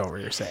season's over,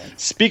 you're saying.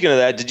 Speaking of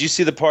that, did you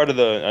see the part of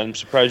I'm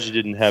surprised you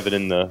didn't have it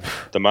in the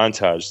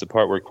montage. The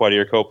part where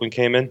Quadir Copeland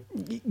came in.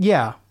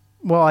 Yeah.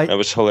 Well, that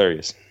was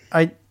hilarious.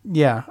 I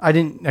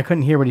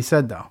couldn't hear what he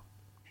said though.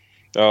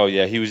 Oh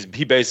yeah, he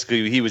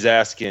was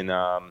asking.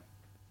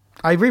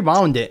 I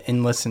rewound it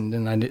and listened,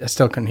 and I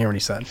still couldn't hear what he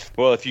said.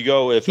 Well, if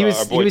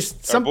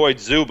our boy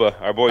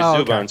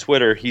Zuba on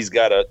Twitter, he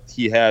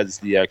has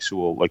the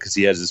actual, like, because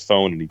he has his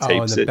phone and he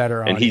tapes it,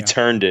 and he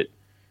turned it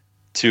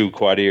to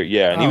Quadir.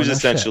 Yeah, and he was no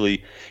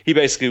essentially he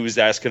basically was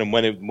asking him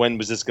when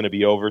was this going to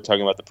be over,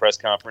 talking about the press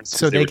conference.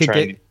 So they could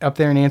get up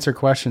there and answer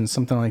questions,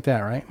 something like that,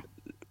 right?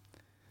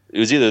 It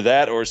was either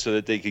that or so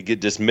that they could get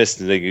dismissed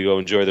and they could go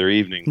enjoy their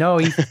evening. No,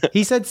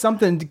 he said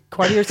something.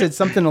 Quadir said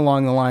something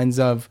along the lines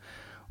of,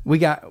 "We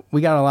got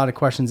a lot of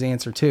questions to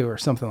answer too," or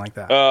something like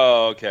that.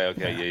 Oh, okay,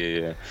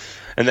 yeah.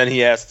 And then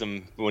he asked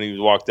him when he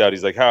walked out.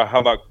 He's like, "How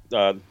about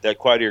that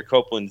Quadir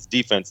Copeland's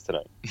defense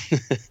tonight?"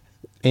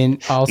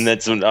 And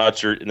that's when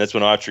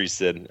Autry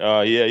said,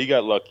 "Oh yeah, you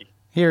got lucky."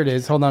 Here it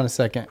is. Hold on a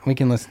second. We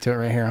can listen to it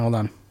right here. Hold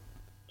on.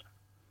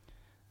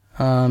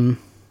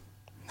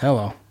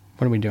 Hello.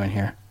 What are we doing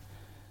here?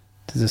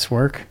 Does this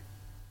work?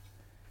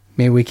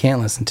 Maybe we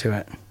can't listen to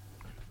it.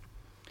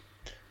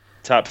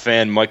 Top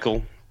fan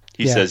Michael.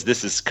 He says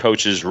this is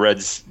Coach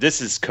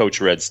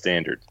Red's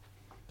standard.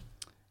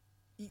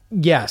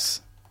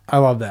 Yes, I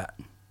love that.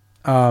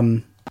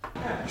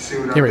 See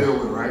what I deal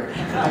with, right?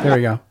 There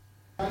we go.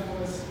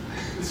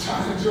 Just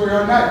trying to enjoy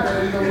our night,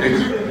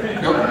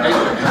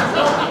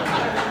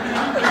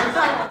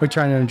 We're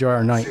trying to enjoy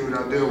our night. See what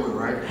I deal with,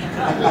 right?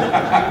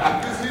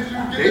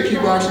 They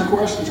keep asking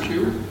questions,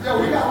 Q. Yeah,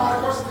 we got a lot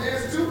of questions to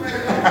answer too, man.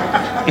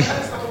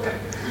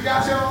 We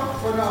got y'all,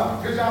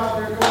 but good job out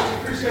there, Coach.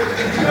 Appreciate it.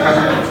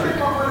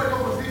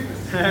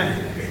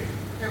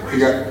 He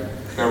got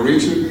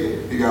reach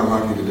it. He got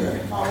lucky today.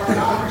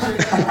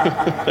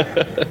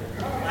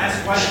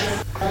 Last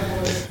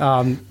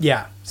question.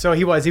 Yeah. So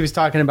he was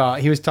talking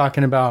about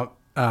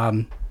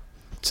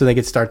so they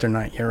could start their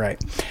night. You're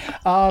right.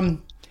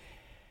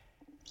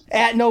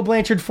 At No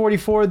Blanchard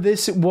 44,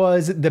 this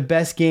was the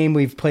best game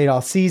we've played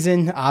all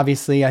season.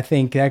 Obviously, I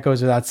think that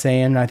goes without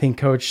saying. I think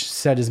Coach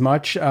said as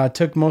much.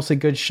 Took mostly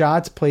good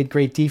shots, played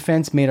great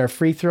defense, made our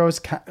free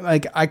throws.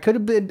 Like I could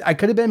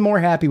have been more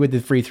happy with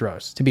the free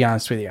throws, to be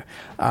honest with you.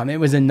 It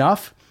was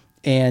enough,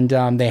 and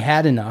they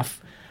had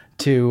enough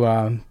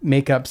to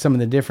make up some of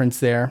the difference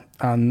there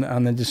on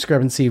the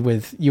discrepancy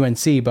with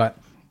UNC. But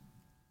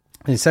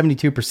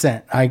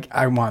 72%,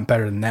 I want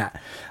better than that.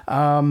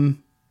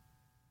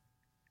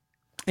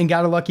 And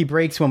got a lucky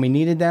breaks when we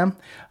needed them.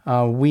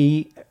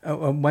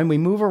 When we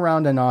move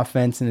around on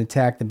offense and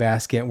attack the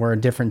basket, we're a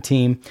different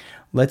team.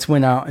 Let's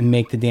win out and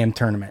make the damn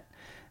tournament.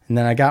 And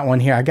then I got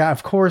one here. I got,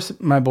 of course,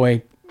 my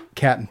boy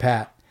Captain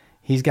Pat.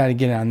 He's got to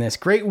get on this.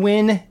 Great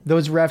win.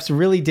 Those refs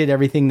really did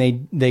everything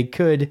they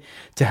could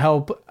to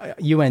help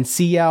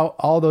UNC out.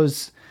 All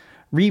those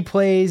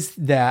replays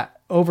that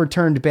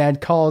overturned bad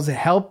calls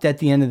helped at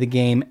the end of the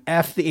game.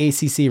 F the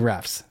ACC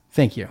refs.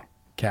 Thank you,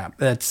 Cap.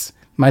 That's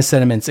my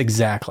sentiments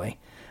exactly.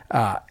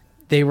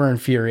 They were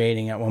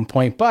infuriating at one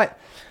point, but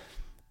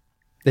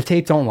the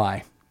tape don't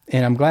lie.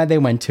 And I'm glad they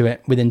went to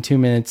it within 2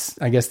 minutes.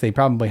 I guess they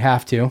probably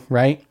have to,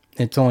 right?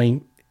 It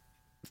only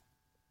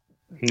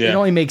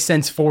makes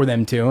sense for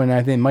them to, and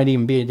I think it might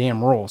even be a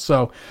damn rule.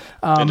 So,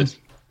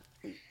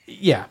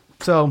 yeah.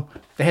 So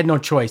they had no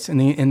choice, and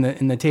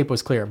the tape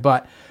was clear.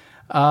 But,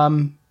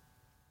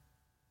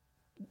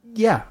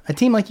 yeah, a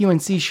team like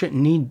UNC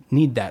shouldn't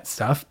need that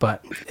stuff,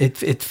 but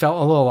it felt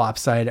a little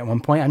lopsided at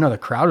one point. I know the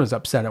crowd was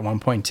upset at one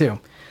point too.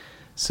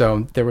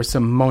 So there was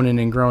some moaning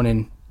and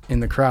groaning in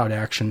the crowd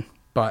action.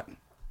 But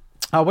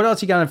what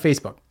else you got on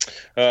Facebook?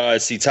 I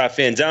see Top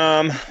Fan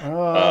Dom.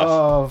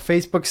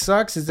 Facebook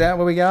sucks. Is that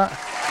what we got?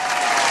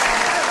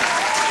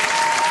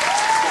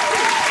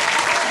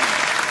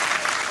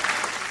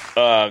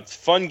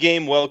 Fun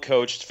game, well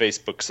coached.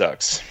 Facebook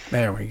sucks.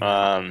 There we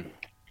go.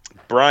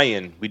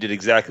 Brian, we did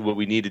exactly what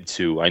we needed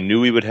to. I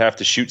knew we would have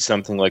to shoot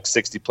something like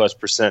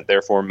 60+%,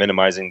 therefore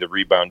minimizing the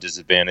rebound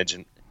disadvantage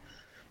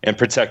and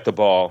protect the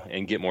ball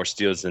and get more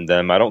steals than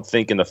them. I don't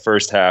think in the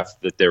first half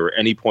that there were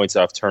any points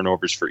off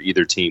turnovers for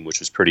either team, which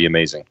was pretty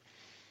amazing.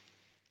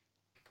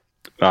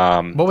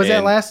 What was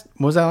that last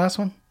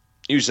one?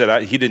 You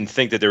said he didn't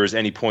think that there was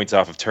any points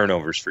off of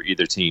turnovers for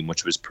either team,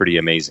 which was pretty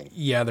amazing.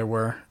 Yeah, there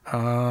were.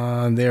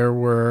 There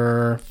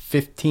were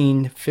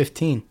 15.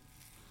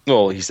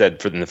 Well, he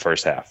said in the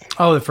first half.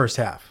 Oh, the first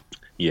half.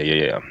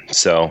 Yeah.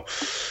 So,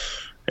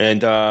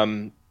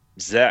 and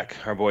Zach,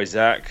 our boy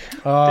Zach.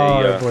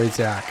 Our boy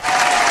Zach.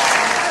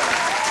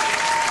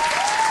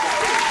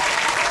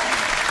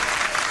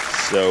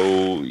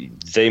 So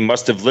they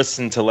must have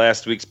listened to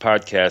last week's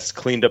podcast,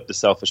 cleaned up the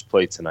selfish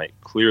play tonight.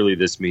 Clearly,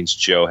 this means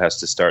Joe has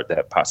to start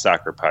that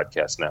soccer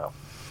podcast now.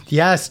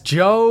 Yes,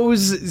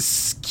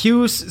 Joe's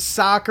Cuse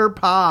Soccer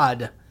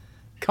Pod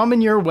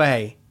coming your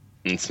way.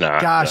 It's not.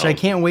 Gosh, no. I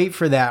can't wait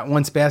for that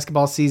once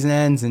basketball season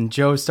ends and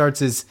Joe starts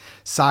his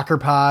soccer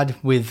pod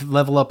with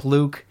Level Up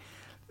Luke.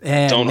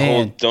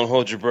 And don't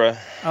hold your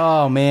breath.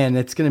 Oh man,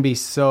 it's gonna be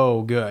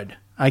so good.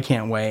 I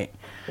can't wait.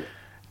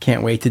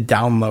 Can't wait to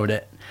download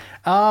it.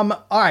 All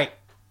right.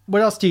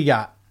 What else do you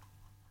got?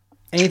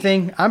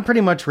 Anything? I'm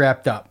pretty much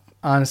wrapped up,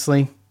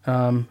 honestly.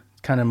 Kind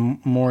of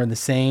more of the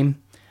same.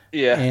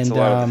 Yeah. And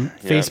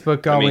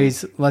Facebook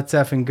always let's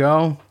effing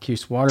go.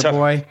 Cuse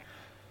Waterboy.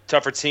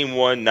 Tougher team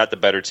won, not the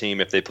better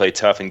team. If they play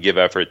tough and give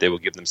effort, they will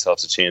give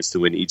themselves a chance to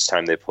win each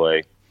time they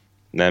play.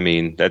 And I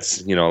mean,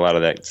 that's a lot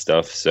of that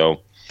stuff. So,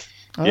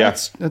 yeah,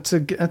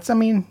 that's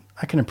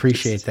I can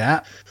appreciate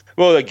that.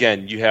 Well,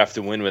 again, you have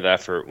to win with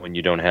effort when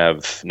you don't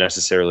have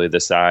necessarily the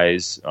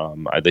size.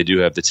 They do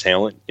have the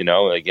talent,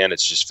 Again,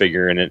 it's just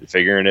figuring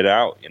it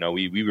out.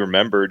 We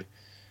remembered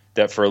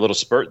that for a little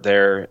spurt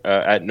there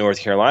at North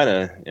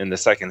Carolina in the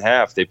second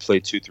half, they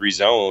played 2-3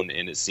 zone,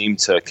 and it seemed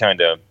to kind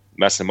of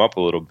mess them up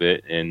a little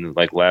bit. And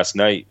like last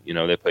night,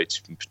 they played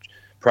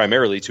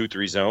primarily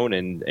 2-3 zone,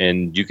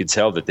 and you could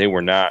tell that they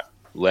were not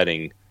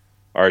letting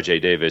R.J.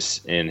 Davis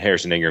and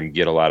Harrison Ingram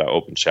get a lot of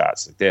open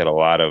shots. Like they had a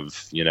lot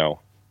of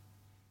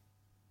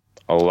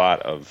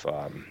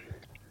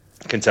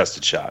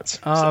contested shots.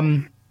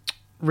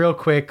 Real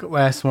quick,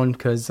 last one,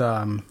 because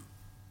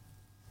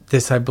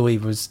this, I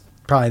believe, was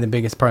probably the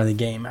biggest part of the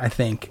game, I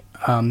think.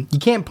 You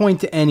can't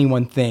point to any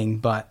one thing,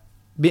 but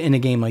in a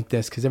game like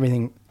this, because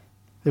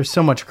there's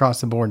so much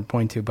across the board to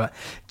point to. But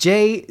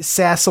Jay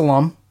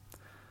Sassalum,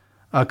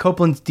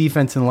 Copeland's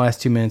defense in the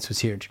last 2 minutes was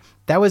huge.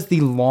 That was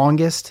the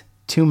longest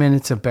 2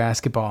 minutes of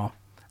basketball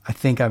I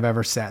think I've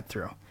ever sat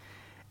through.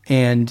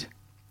 And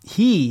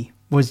he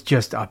was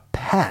just a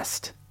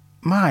pest.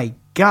 My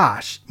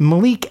gosh.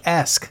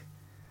 Malik-esque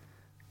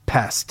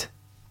pest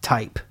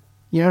type.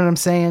 You know what I'm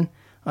saying?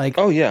 Like,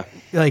 oh yeah.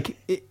 And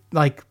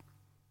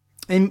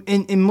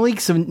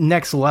Malik's a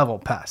next level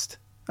pest.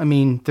 I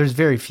mean, there's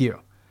very few.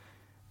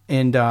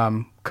 And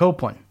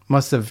Copeland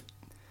must have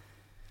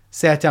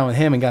sat down with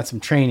him and got some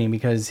training,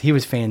 because he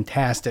was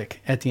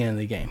fantastic at the end of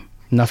the game.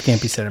 Enough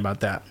can't be said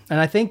about that. And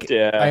I think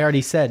I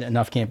already said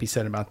enough can't be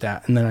said about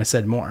that, and then I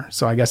said more.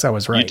 So I guess I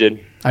was right. You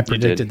did. I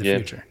predicted the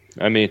future.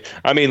 I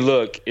mean,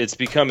 look, it's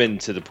becoming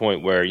to the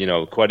point where,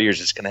 Quadier's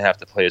just going to have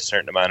to play a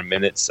certain amount of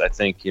minutes. I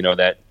think,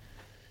 that,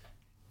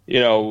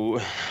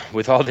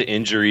 with all the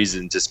injuries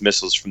and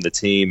dismissals from the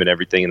team and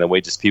everything and the way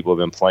just people have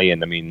been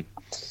playing, I mean,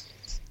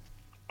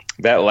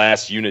 that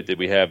last unit that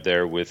we have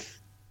there with,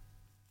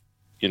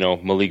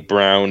 Malik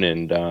Brown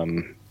and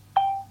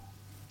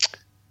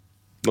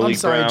I'm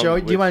sorry, Joe.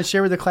 Do you want to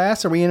share with the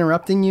class? Are we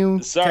interrupting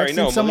you? Sorry,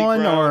 no.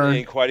 Someone, Malik Brown or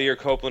and Quadier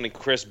Copeland and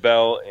Chris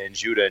Bell and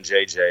Judah and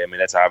JJ. I mean,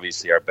 that's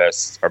obviously our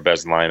best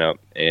lineup.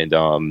 And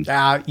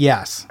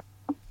yes.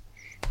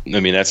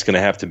 I mean, that's going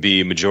to have to be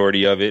a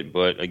majority of it.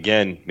 But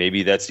again,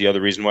 maybe that's the other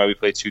reason why we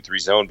played 2-3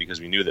 zone, because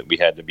we knew that we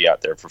had to be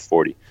out there for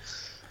 40.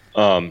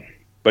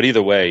 But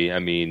either way, I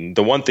mean,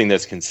 the one thing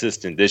that's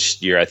consistent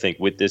this year, I think,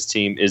 with this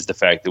team is the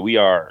fact that we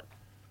are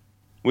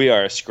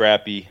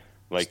scrappy.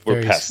 Like,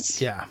 we're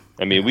pests. Yeah.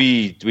 I mean,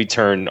 we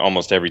turn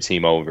almost every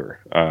team over.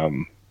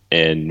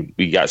 And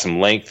we got some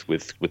length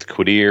with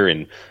Quadier.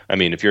 And, I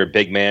mean, if you're a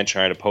big man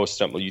trying to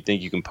post up, well, you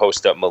think you can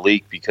post up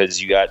Malik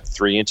because you got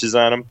 3 inches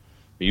on him,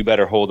 you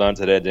better hold on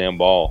to that damn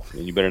ball.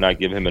 And you better not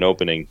give him an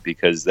opening,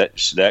 because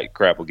that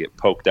crap will get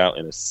poked out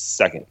in a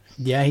second.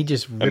 Yeah, he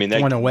just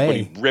ripped one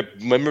away.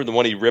 Remember the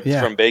one he ripped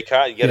from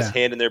Baycott? He got his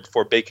hand in there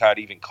before Baycott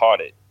even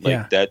caught it.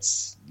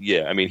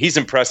 I mean, he's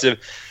impressive.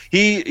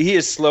 He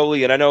is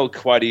slowly, and I know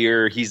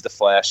Quadier, he's the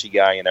flashy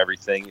guy and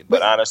everything,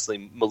 but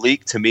honestly,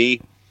 Malik, to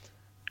me,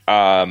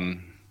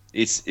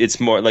 it's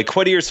more like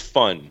Quadier's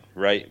fun,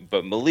 right?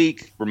 But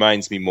Malik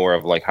reminds me more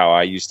of like how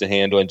I used to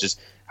handle and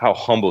just how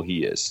humble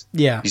he is.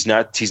 Yeah. He's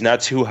not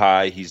too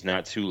high, he's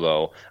not too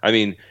low. I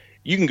mean,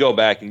 you can go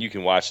back and you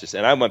can watch this,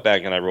 and I went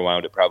back and I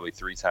rewound it probably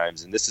 3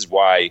 times, and this is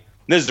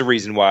the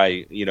reason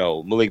why,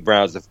 Malik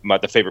Brown's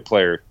the favorite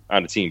player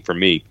on the team for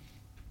me,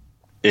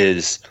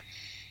 is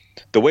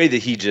the way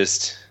that he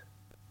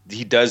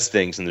does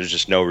things and there's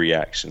just no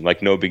reaction,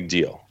 like no big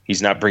deal.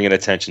 He's not bringing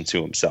attention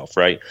to himself,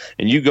 right?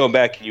 And you go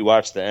back and you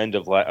watch the end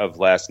of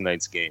last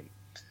night's game,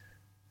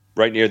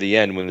 right near the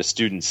end when the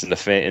students and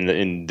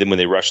then when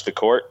they rushed the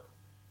court.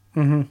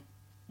 Mm-hmm.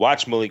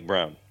 Watch Malik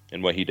Brown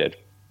and what he did.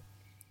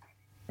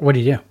 What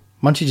did he do?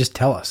 Why don't you just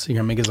tell us? You're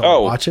gonna make us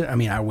all watch it? I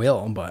mean, I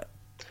will, but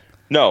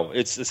no.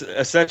 It's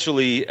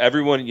essentially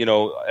everyone.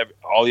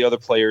 All the other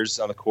players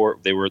on the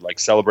court, they were like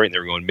celebrating. They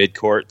were going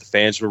mid-court. The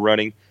fans were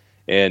running,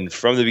 and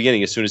from the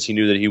beginning, as soon as he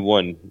knew that he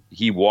won,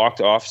 he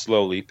walked off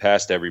slowly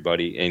past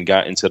everybody and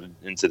got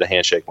into the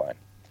handshake line.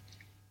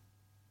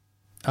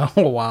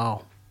 Oh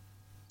wow!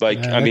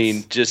 I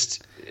mean,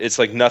 just it's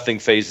like nothing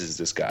phases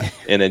this guy,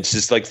 and it's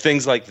just like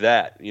things like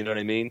that. You know what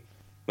I mean?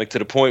 Like to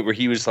the point where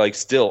he was like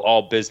still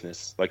all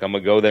business. Like, I'm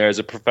going to go there as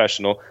a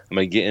professional. I'm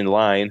going to get in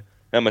line. And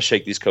I'm going to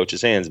shake these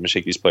coaches' hands. I'm going to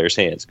shake these players'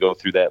 hands. Go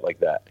through that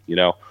like that.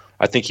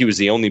 I think he was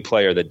the only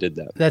player that did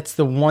that. That's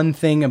the one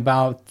thing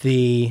about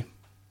the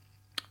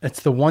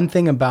storm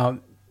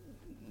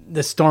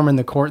in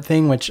the court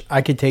thing, which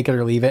I could take it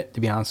or leave it,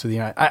 to be honest with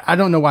you. I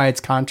don't know why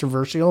it's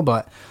controversial,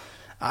 but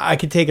I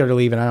could take it or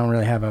leave it. I don't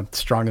really have a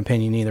strong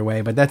opinion either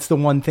way. But that's the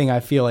one thing I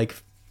feel like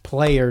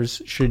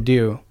players should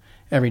do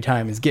every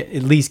time, is at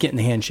least get in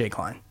the handshake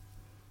line.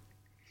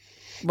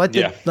 Let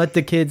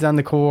the kids on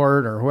the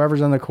court or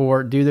whoever's on the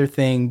court do their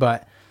thing,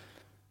 but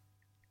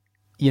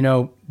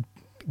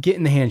get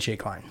in the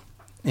handshake line.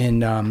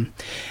 And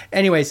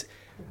anyways,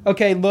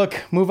 okay,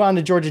 look, move on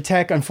to Georgia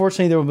Tech.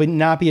 Unfortunately, there will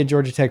not be a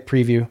Georgia Tech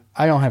preview.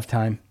 I don't have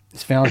time.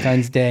 It's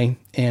Valentine's Day,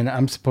 and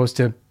I'm supposed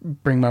to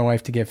bring my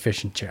wife to get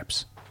fish and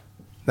chips.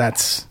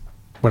 That's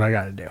what I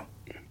got to do.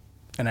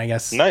 And I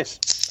guess nice.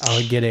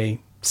 I'll get a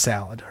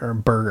salad or a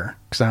burger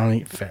because I don't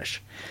eat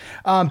fish.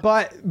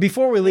 But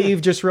before we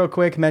leave, just real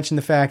quick, mention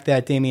the fact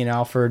that Damian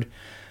Alford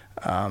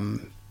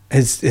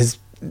is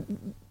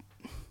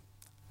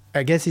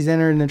I guess he's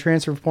entered in the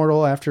transfer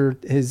portal after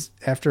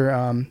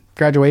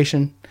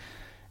graduation,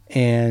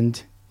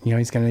 and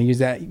he's going to use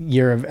that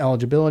year of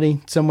eligibility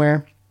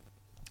somewhere.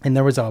 And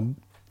there was a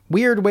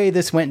weird way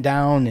this went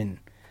down, and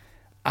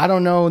I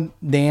don't know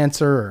the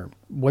answer or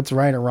what's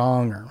right or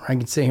wrong, or I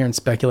can sit here and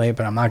speculate,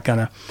 but I'm not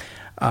gonna.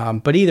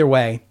 But either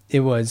way, it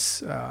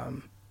was a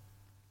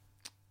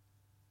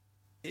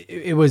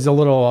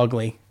little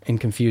ugly and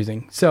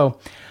confusing. So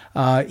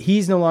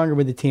he's no longer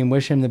with the team.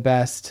 Wish him the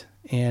best,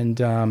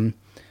 and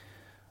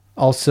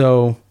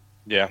also,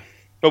 yeah.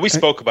 But we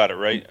spoke about it,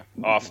 right,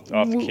 off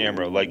the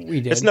camera. Like,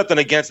 it's nothing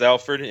against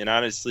Alfred, and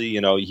honestly,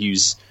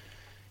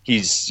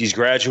 he's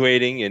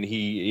graduating, and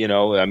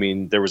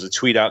there was a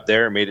tweet out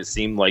there made it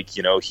seem like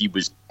he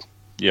was,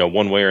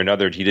 one way or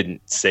another, he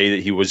didn't say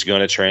that he was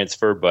going to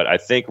transfer. But I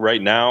think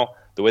right now,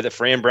 the way that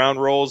Fran Brown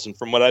rolls, and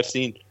from what I've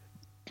seen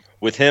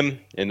with him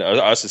and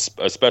us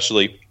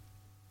especially,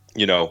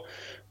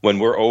 when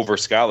we're over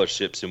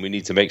scholarships and we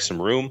need to make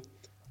some room,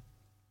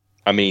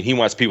 I mean, he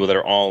wants people that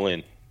are all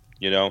in,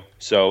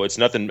 So it's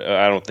nothing,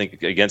 I don't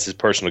think, against his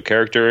personal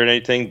character or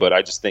anything, but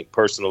I just think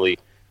personally,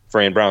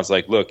 Fran Brown's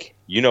like, look,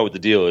 you know what the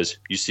deal is.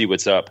 You see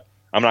what's up.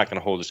 I'm not going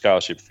to hold a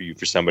scholarship for you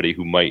for somebody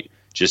who might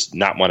just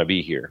not want to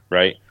be here,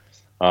 right?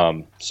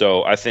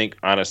 So I think,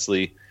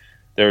 honestly,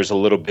 there's a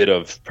little bit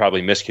of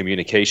probably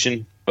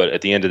miscommunication, but at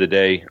the end of the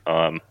day,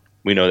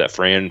 we know that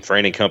Fran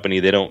and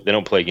company, they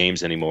don't play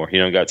games anymore. He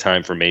don't got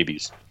time for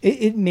maybes.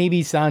 It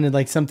maybe sounded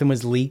like something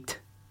was leaked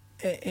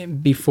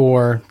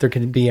before there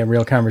could be a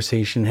real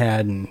conversation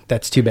had, and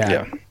that's too bad.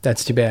 Yeah.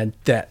 That's too bad.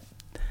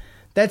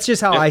 That's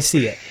just how I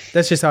see it.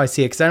 That's just how I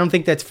see it, because I don't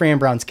think that's Fran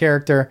Brown's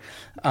character.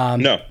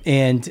 No.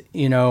 And,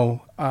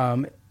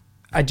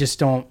 I just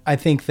don't. I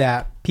think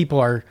that people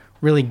are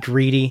really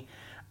greedy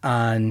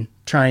on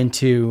trying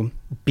to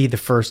be the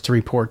first to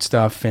report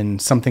stuff, and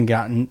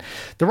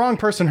the wrong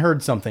person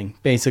heard something,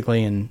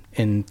 basically,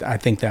 and I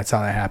think that's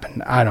how that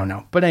happened. I don't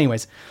know. But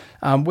anyways,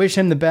 wish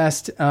him the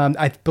best.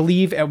 I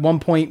believe at one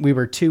point we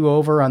were 2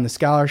 over on the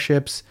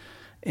scholarships,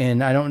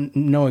 and I don't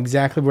know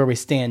exactly where we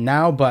stand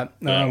now, but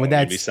with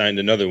that, we signed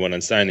another one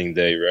on signing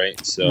day,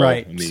 right? So,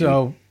 right.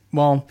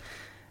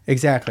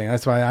 Exactly.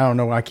 That's why I don't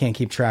know. I can't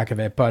keep track of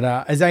it. But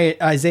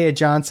Isaiah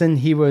Johnson,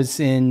 he was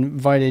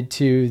invited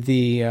to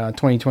the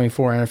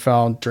 2024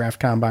 NFL Draft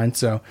Combine.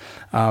 So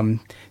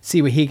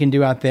see what he can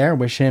do out there.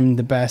 Wish him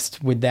the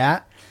best with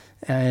that.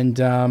 And,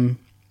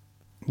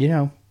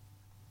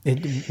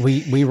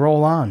 we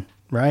roll on,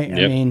 right? Yep.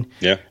 I mean,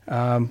 yeah.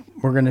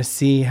 We're going to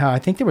see how – I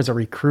think there was a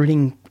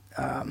recruiting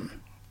I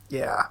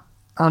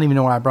don't even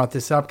know why I brought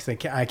this up,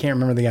 because I can't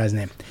remember the guy's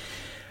name.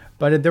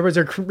 But there was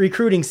a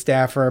recruiting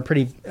staffer,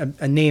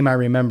 a name I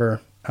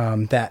remember,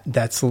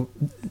 that's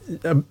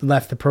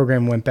left the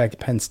program, went back to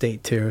Penn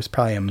State too. It was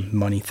probably a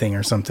money thing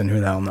or something.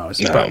 Who the hell knows?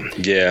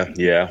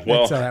 Yeah.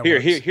 Well,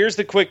 here's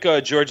the quick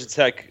Georgia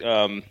Tech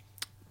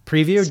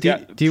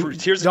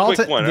preview. Here's a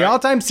quick one. The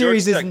all-time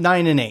series is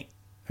 9-8.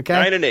 Okay,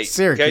 9-8.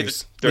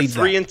 Syracuse. Okay?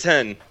 They're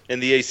 3-10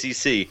 in the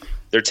ACC.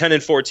 They're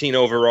 10-14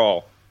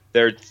 overall.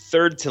 They're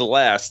third to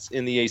last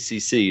in the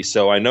ACC.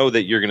 So I know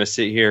that you're going to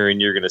sit here and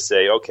you're going to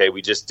say, okay,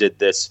 we just did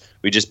this.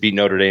 We just beat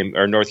Notre Dame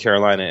or North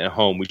Carolina at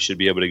home. We should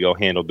be able to go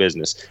handle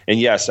business. And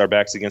yes, our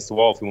back's against the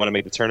wall. If we want to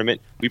make the tournament,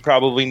 we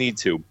probably need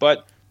to.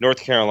 But North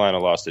Carolina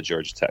lost to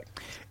Georgia Tech.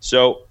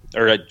 North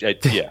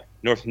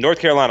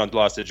Carolina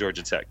lost to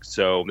Georgia Tech.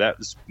 So that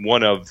was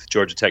one of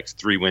Georgia Tech's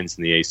 3 wins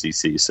in the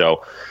ACC.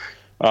 So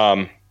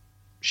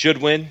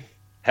should win,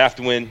 have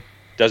to win.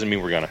 Doesn't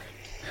mean we're going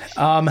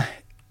to.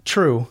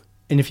 True.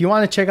 And if you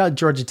want to check out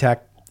Georgia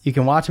Tech, you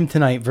can watch them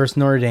tonight versus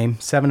Notre Dame,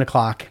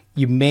 7:00.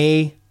 You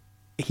may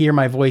hear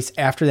my voice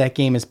after that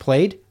game is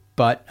played,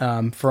 but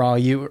for all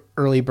you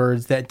early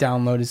birds that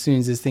download as soon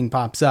as this thing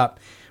pops up,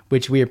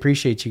 which we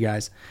appreciate you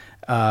guys,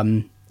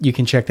 you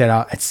can check that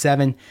out at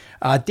 7.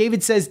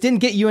 David says, didn't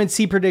get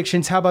UNC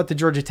predictions. How about the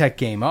Georgia Tech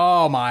game?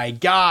 Oh, my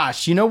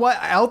gosh. You know what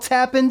else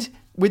happened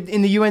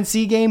in the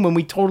UNC game when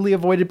we totally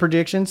avoided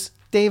predictions,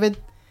 David?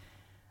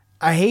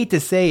 I hate to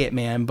say it,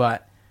 man,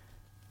 but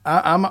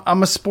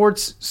I'm a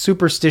sports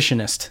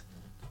superstitionist,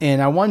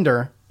 and I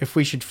wonder if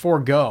we should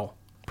forego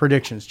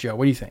predictions. Joe,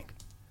 what do you think?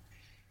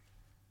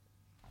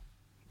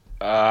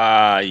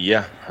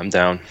 Yeah, I'm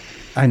down.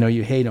 I know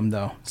you hate them,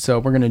 though, so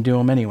we're going to do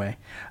them anyway.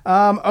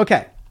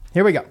 Okay,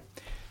 here we go.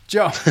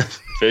 Joe.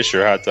 Fish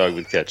or hot dog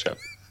with ketchup?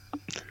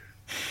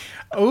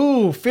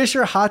 Ooh, fish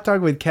or hot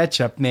dog with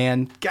ketchup,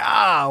 man.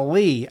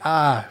 Golly.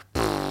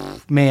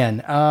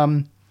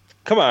 Man.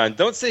 Come on,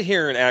 don't sit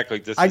here and act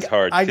like this is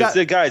hard.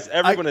 Guys,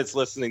 everyone that's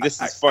listening,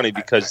 this is funny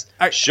because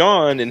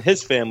Sean and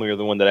his family are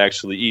the one that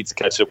actually eats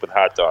ketchup with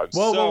hot dogs.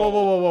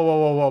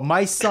 Whoa.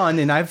 My son,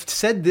 and I've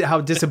said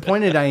how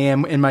disappointed I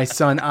am in my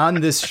son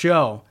on this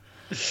show.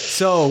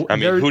 So I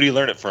mean, who do you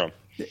learn it from?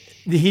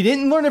 He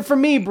didn't learn it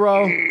from me,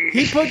 bro.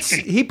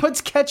 He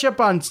puts ketchup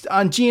on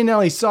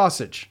Gianelli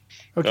sausage.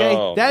 Okay?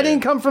 Oh, that man.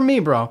 didn't come from me,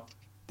 bro.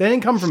 That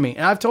didn't come from me.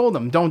 And I've told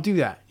him, don't do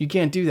that. You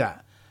can't do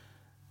that.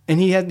 And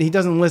he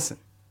doesn't listen.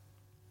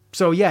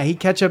 So, yeah, he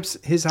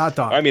ketchups his hot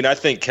dog. I mean, I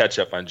think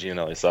ketchup on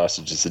Gianelli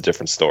sausage is a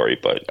different story,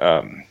 but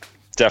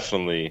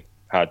definitely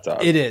hot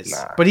dog. It is.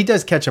 Nah. But he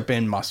does ketchup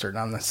and mustard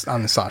on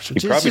the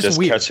sausage. He probably does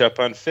ketchup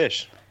on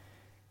fish.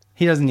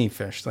 He doesn't eat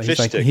fish. Fish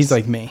sticks. He's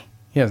like me.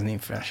 He doesn't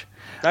eat fish.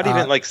 Not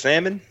even like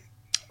salmon?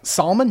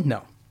 Salmon?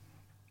 No.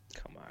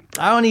 Come on,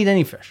 bro. I don't eat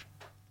any fish.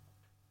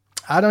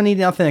 I don't eat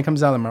nothing that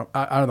comes out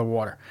of the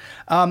water.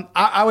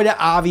 I would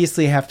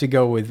obviously have to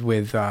go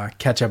with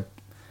ketchup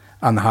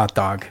on the hot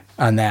dog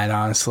on that,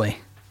 honestly.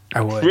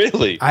 I would.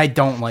 Really? I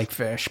don't like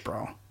fish,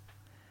 bro.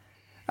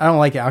 I don't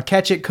like it. I'll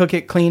catch it, cook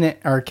it, clean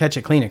it, or catch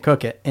it, clean it,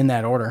 cook it in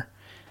that order.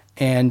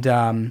 And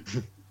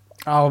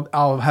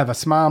I'll have a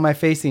smile on my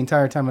face the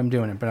entire time I'm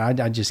doing it, but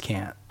I just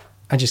can't.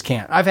 I just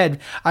can't.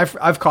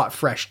 I've caught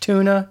fresh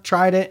tuna,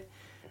 tried it,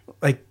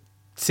 like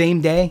same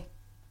day.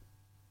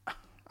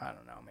 I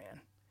don't know,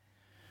 man.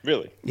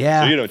 Really?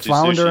 Yeah. So you don't do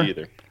flounder. sushi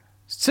either?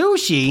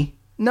 Sushi?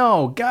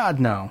 No, God,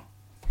 no.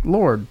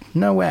 Lord,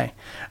 no way.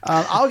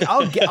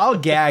 I'll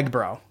gag,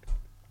 bro.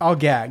 I'll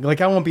gag.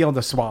 Like I won't be able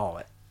to swallow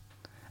it.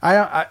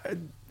 I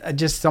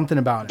just something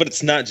about it. But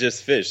it's not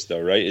just fish, though,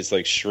 right? It's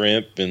like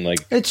shrimp and like.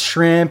 It's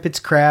shrimp. It's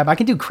crab. I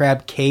can do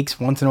crab cakes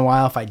once in a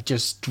while if I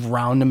just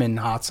drown them in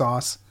hot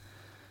sauce.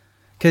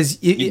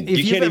 Because You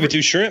can't even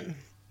do shrimp?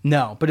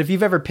 No, but if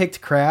you've ever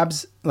picked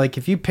crabs, like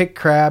if you pick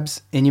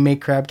crabs and you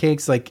make crab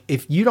cakes, like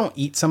if you don't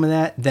eat some of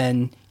that,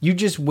 then you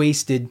just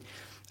wasted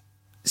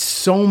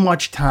so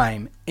much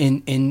time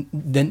in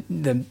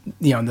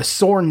the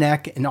sore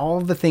neck and all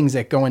of the things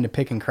that go into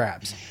picking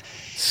crabs.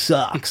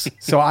 Sucks.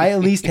 So I at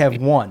least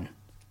have one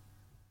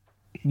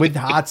with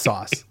hot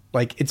sauce.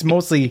 Like it's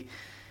mostly,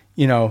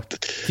 do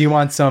you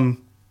want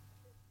some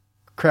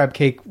crab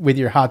cake with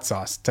your hot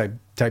sauce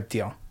type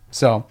deal.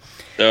 So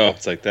Oh,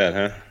 it's like that,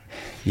 huh?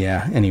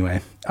 yeah,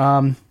 anyway.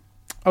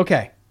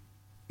 Okay.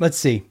 Let's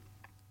see.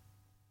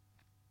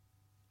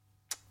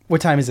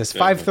 What time is this?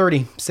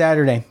 5:30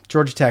 Saturday,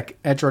 Georgia Tech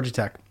at Georgia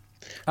Tech.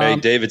 Hey,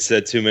 David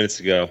said 2 minutes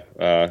ago,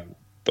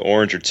 the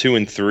Orange are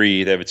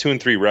 2-3. They have a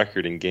 2-3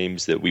 record in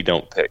games that we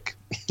don't pick.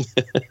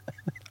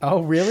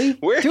 Oh, really?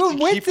 Where's dude, he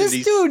what keeping this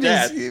these dude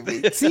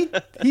stats? is? See,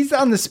 he's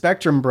on the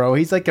spectrum, bro.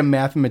 He's like a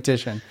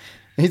mathematician.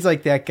 He's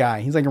like that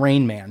guy. He's like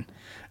Rain Man.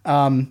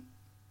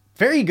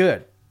 Very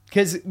good.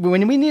 Because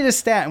when we need a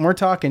stat and we're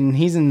talking,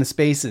 he's in the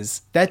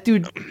spaces. That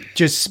dude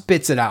just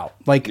spits it out.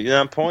 Like You're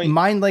on point.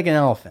 mind like an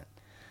elephant.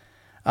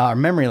 Or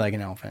memory like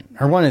an elephant.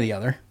 Or one or the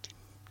other.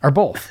 Or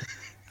both.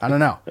 I don't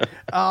know.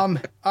 All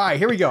right,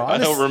 here we go. I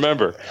don't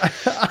remember.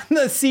 On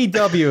the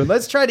CW,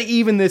 let's try to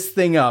even this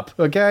thing up,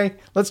 okay?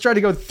 Let's try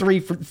to go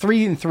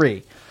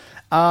 3-3.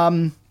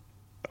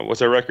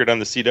 What's our record on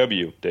the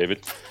CW,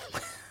 David?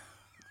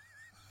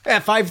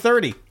 At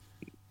 5:30.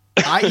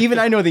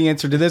 I know the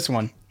answer to this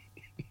one.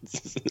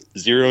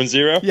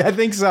 0-0? Yeah, I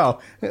think so.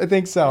 I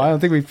don't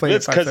think we've played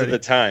That's at 5:30. because of the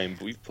time.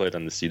 We've played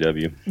on the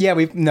CW. Yeah,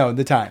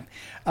 the time.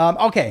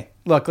 Okay,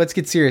 look, let's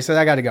get serious.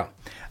 I got to go.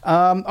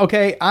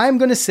 Okay, I'm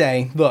going to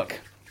say, look,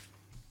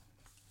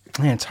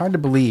 man, it's hard to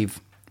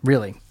believe,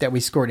 really, that we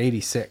scored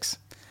 86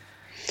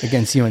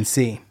 against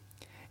UNC.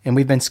 And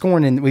we've been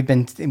scoring and we've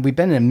been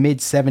in a mid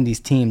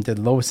 70s team to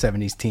low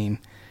 70s team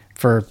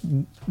for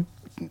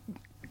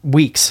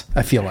weeks,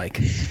 I feel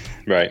like.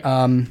 Right.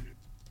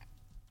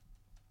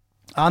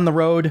 On the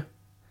road,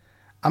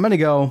 I'm going to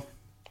go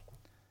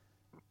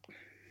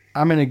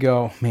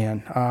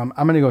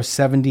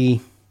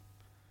 70.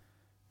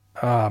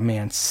 Oh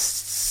man,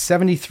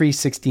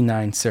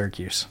 73-69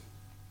 Syracuse.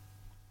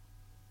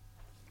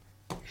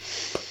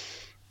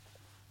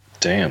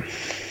 Damn.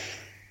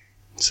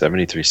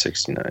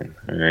 73-69.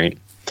 All right.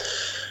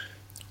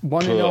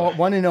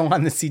 1-0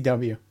 on the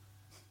CW.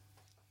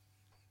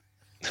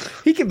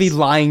 He could be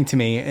lying to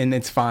me, and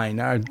it's fine.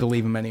 I'd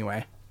believe him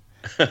anyway.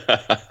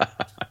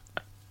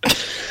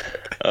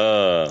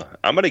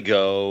 I'm gonna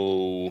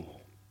go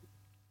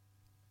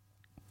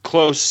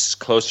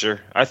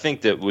closer. I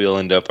think that we'll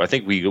end up. I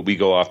think we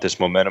go off this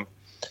momentum,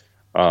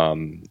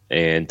 and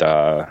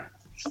I'm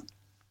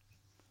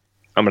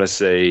gonna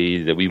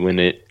say that we win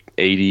it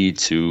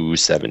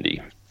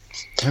 80-70.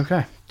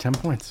 Okay, 10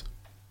 points.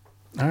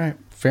 All right,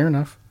 fair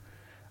enough.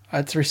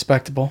 That's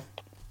respectable.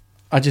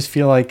 I just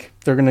feel like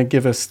they're gonna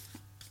give us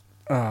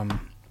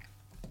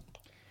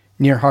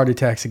near heart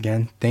attacks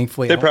again.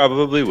 Thankfully, They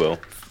probably will.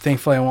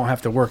 Thankfully, I won't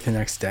have to work the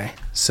next day.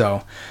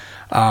 So,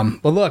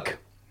 but look,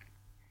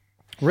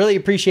 really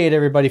appreciate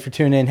everybody for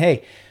tuning in.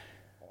 Hey,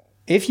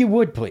 if you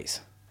would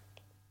please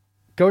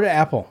go to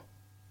Apple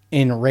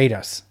and rate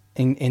us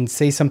and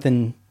say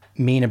something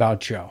mean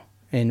about Joe.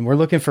 And we're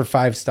looking for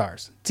 5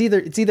 stars.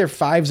 It's either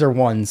 5s or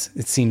 1s.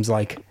 It seems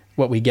like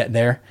what we get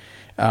there.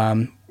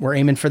 We're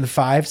aiming for the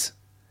 5s.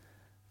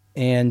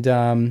 And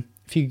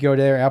if you could go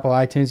there, Apple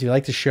iTunes, if you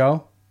like the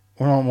show,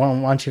 we don't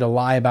want you to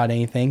lie about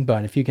anything,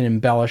 but if you can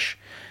embellish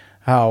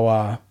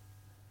how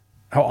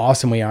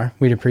awesome we are,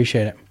 we'd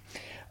appreciate it.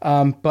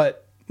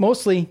 But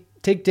mostly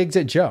take digs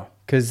at Joe,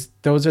 because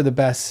those are the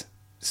best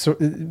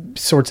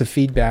sorts of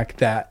feedback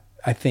that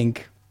I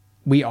think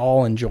we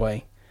all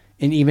enjoy,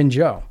 and even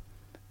Joe.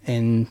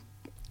 And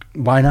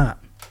why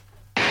not?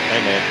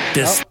 Hey,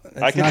 man.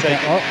 I can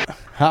take it.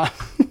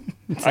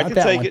 I can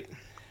take it.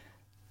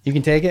 You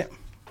can take it?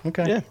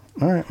 Okay. Yeah.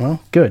 All right.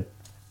 Well, good.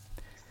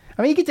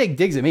 I mean, you can take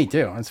digs at me,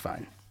 too. That's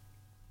fine.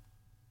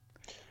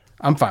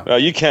 I'm fine. Well,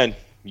 you can.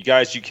 You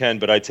guys, you can,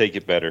 but I take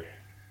it better.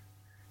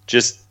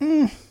 Just...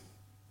 I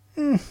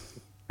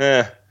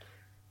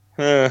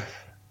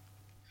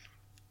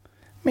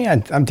mean,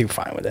 I'm too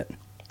fine with it.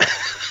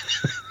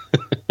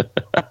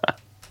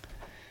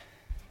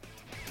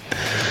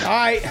 All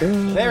right,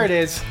 there it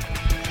is.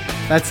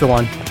 That's the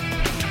one.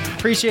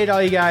 Appreciate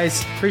all you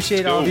guys.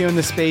 Appreciate all of you in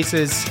the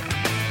spaces.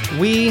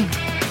 We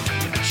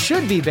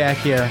should be back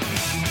here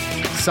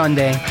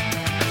Sunday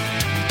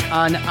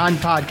on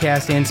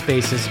podcast and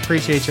spaces.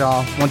 Appreciate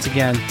y'all once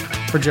again.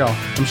 For Joe,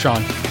 I'm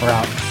Sean. We're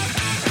out.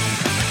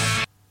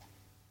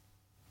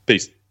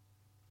 Peace.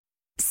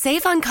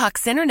 Save on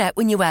Cox Internet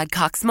when you add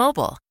Cox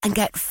Mobile and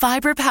get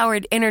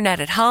fiber-powered internet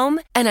at home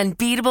and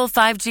unbeatable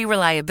 5G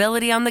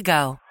reliability on the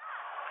go.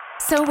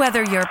 So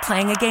whether you're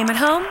playing a game at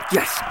home,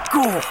 yes,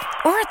 cool,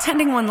 or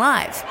attending one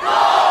live,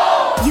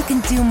 you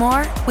can do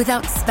more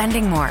without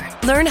spending more.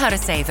 Learn how to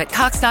save at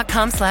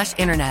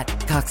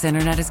cox.com/internet. Cox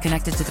Internet is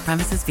connected to the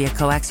premises via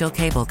coaxial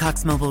cable.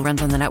 Cox Mobile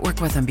runs on the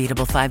network with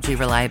unbeatable 5G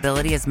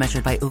reliability as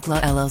measured by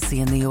Ookla LLC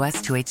in the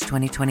U.S. to H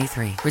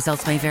 2023.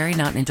 Results may vary,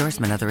 not an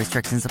endorsement. Other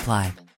restrictions apply.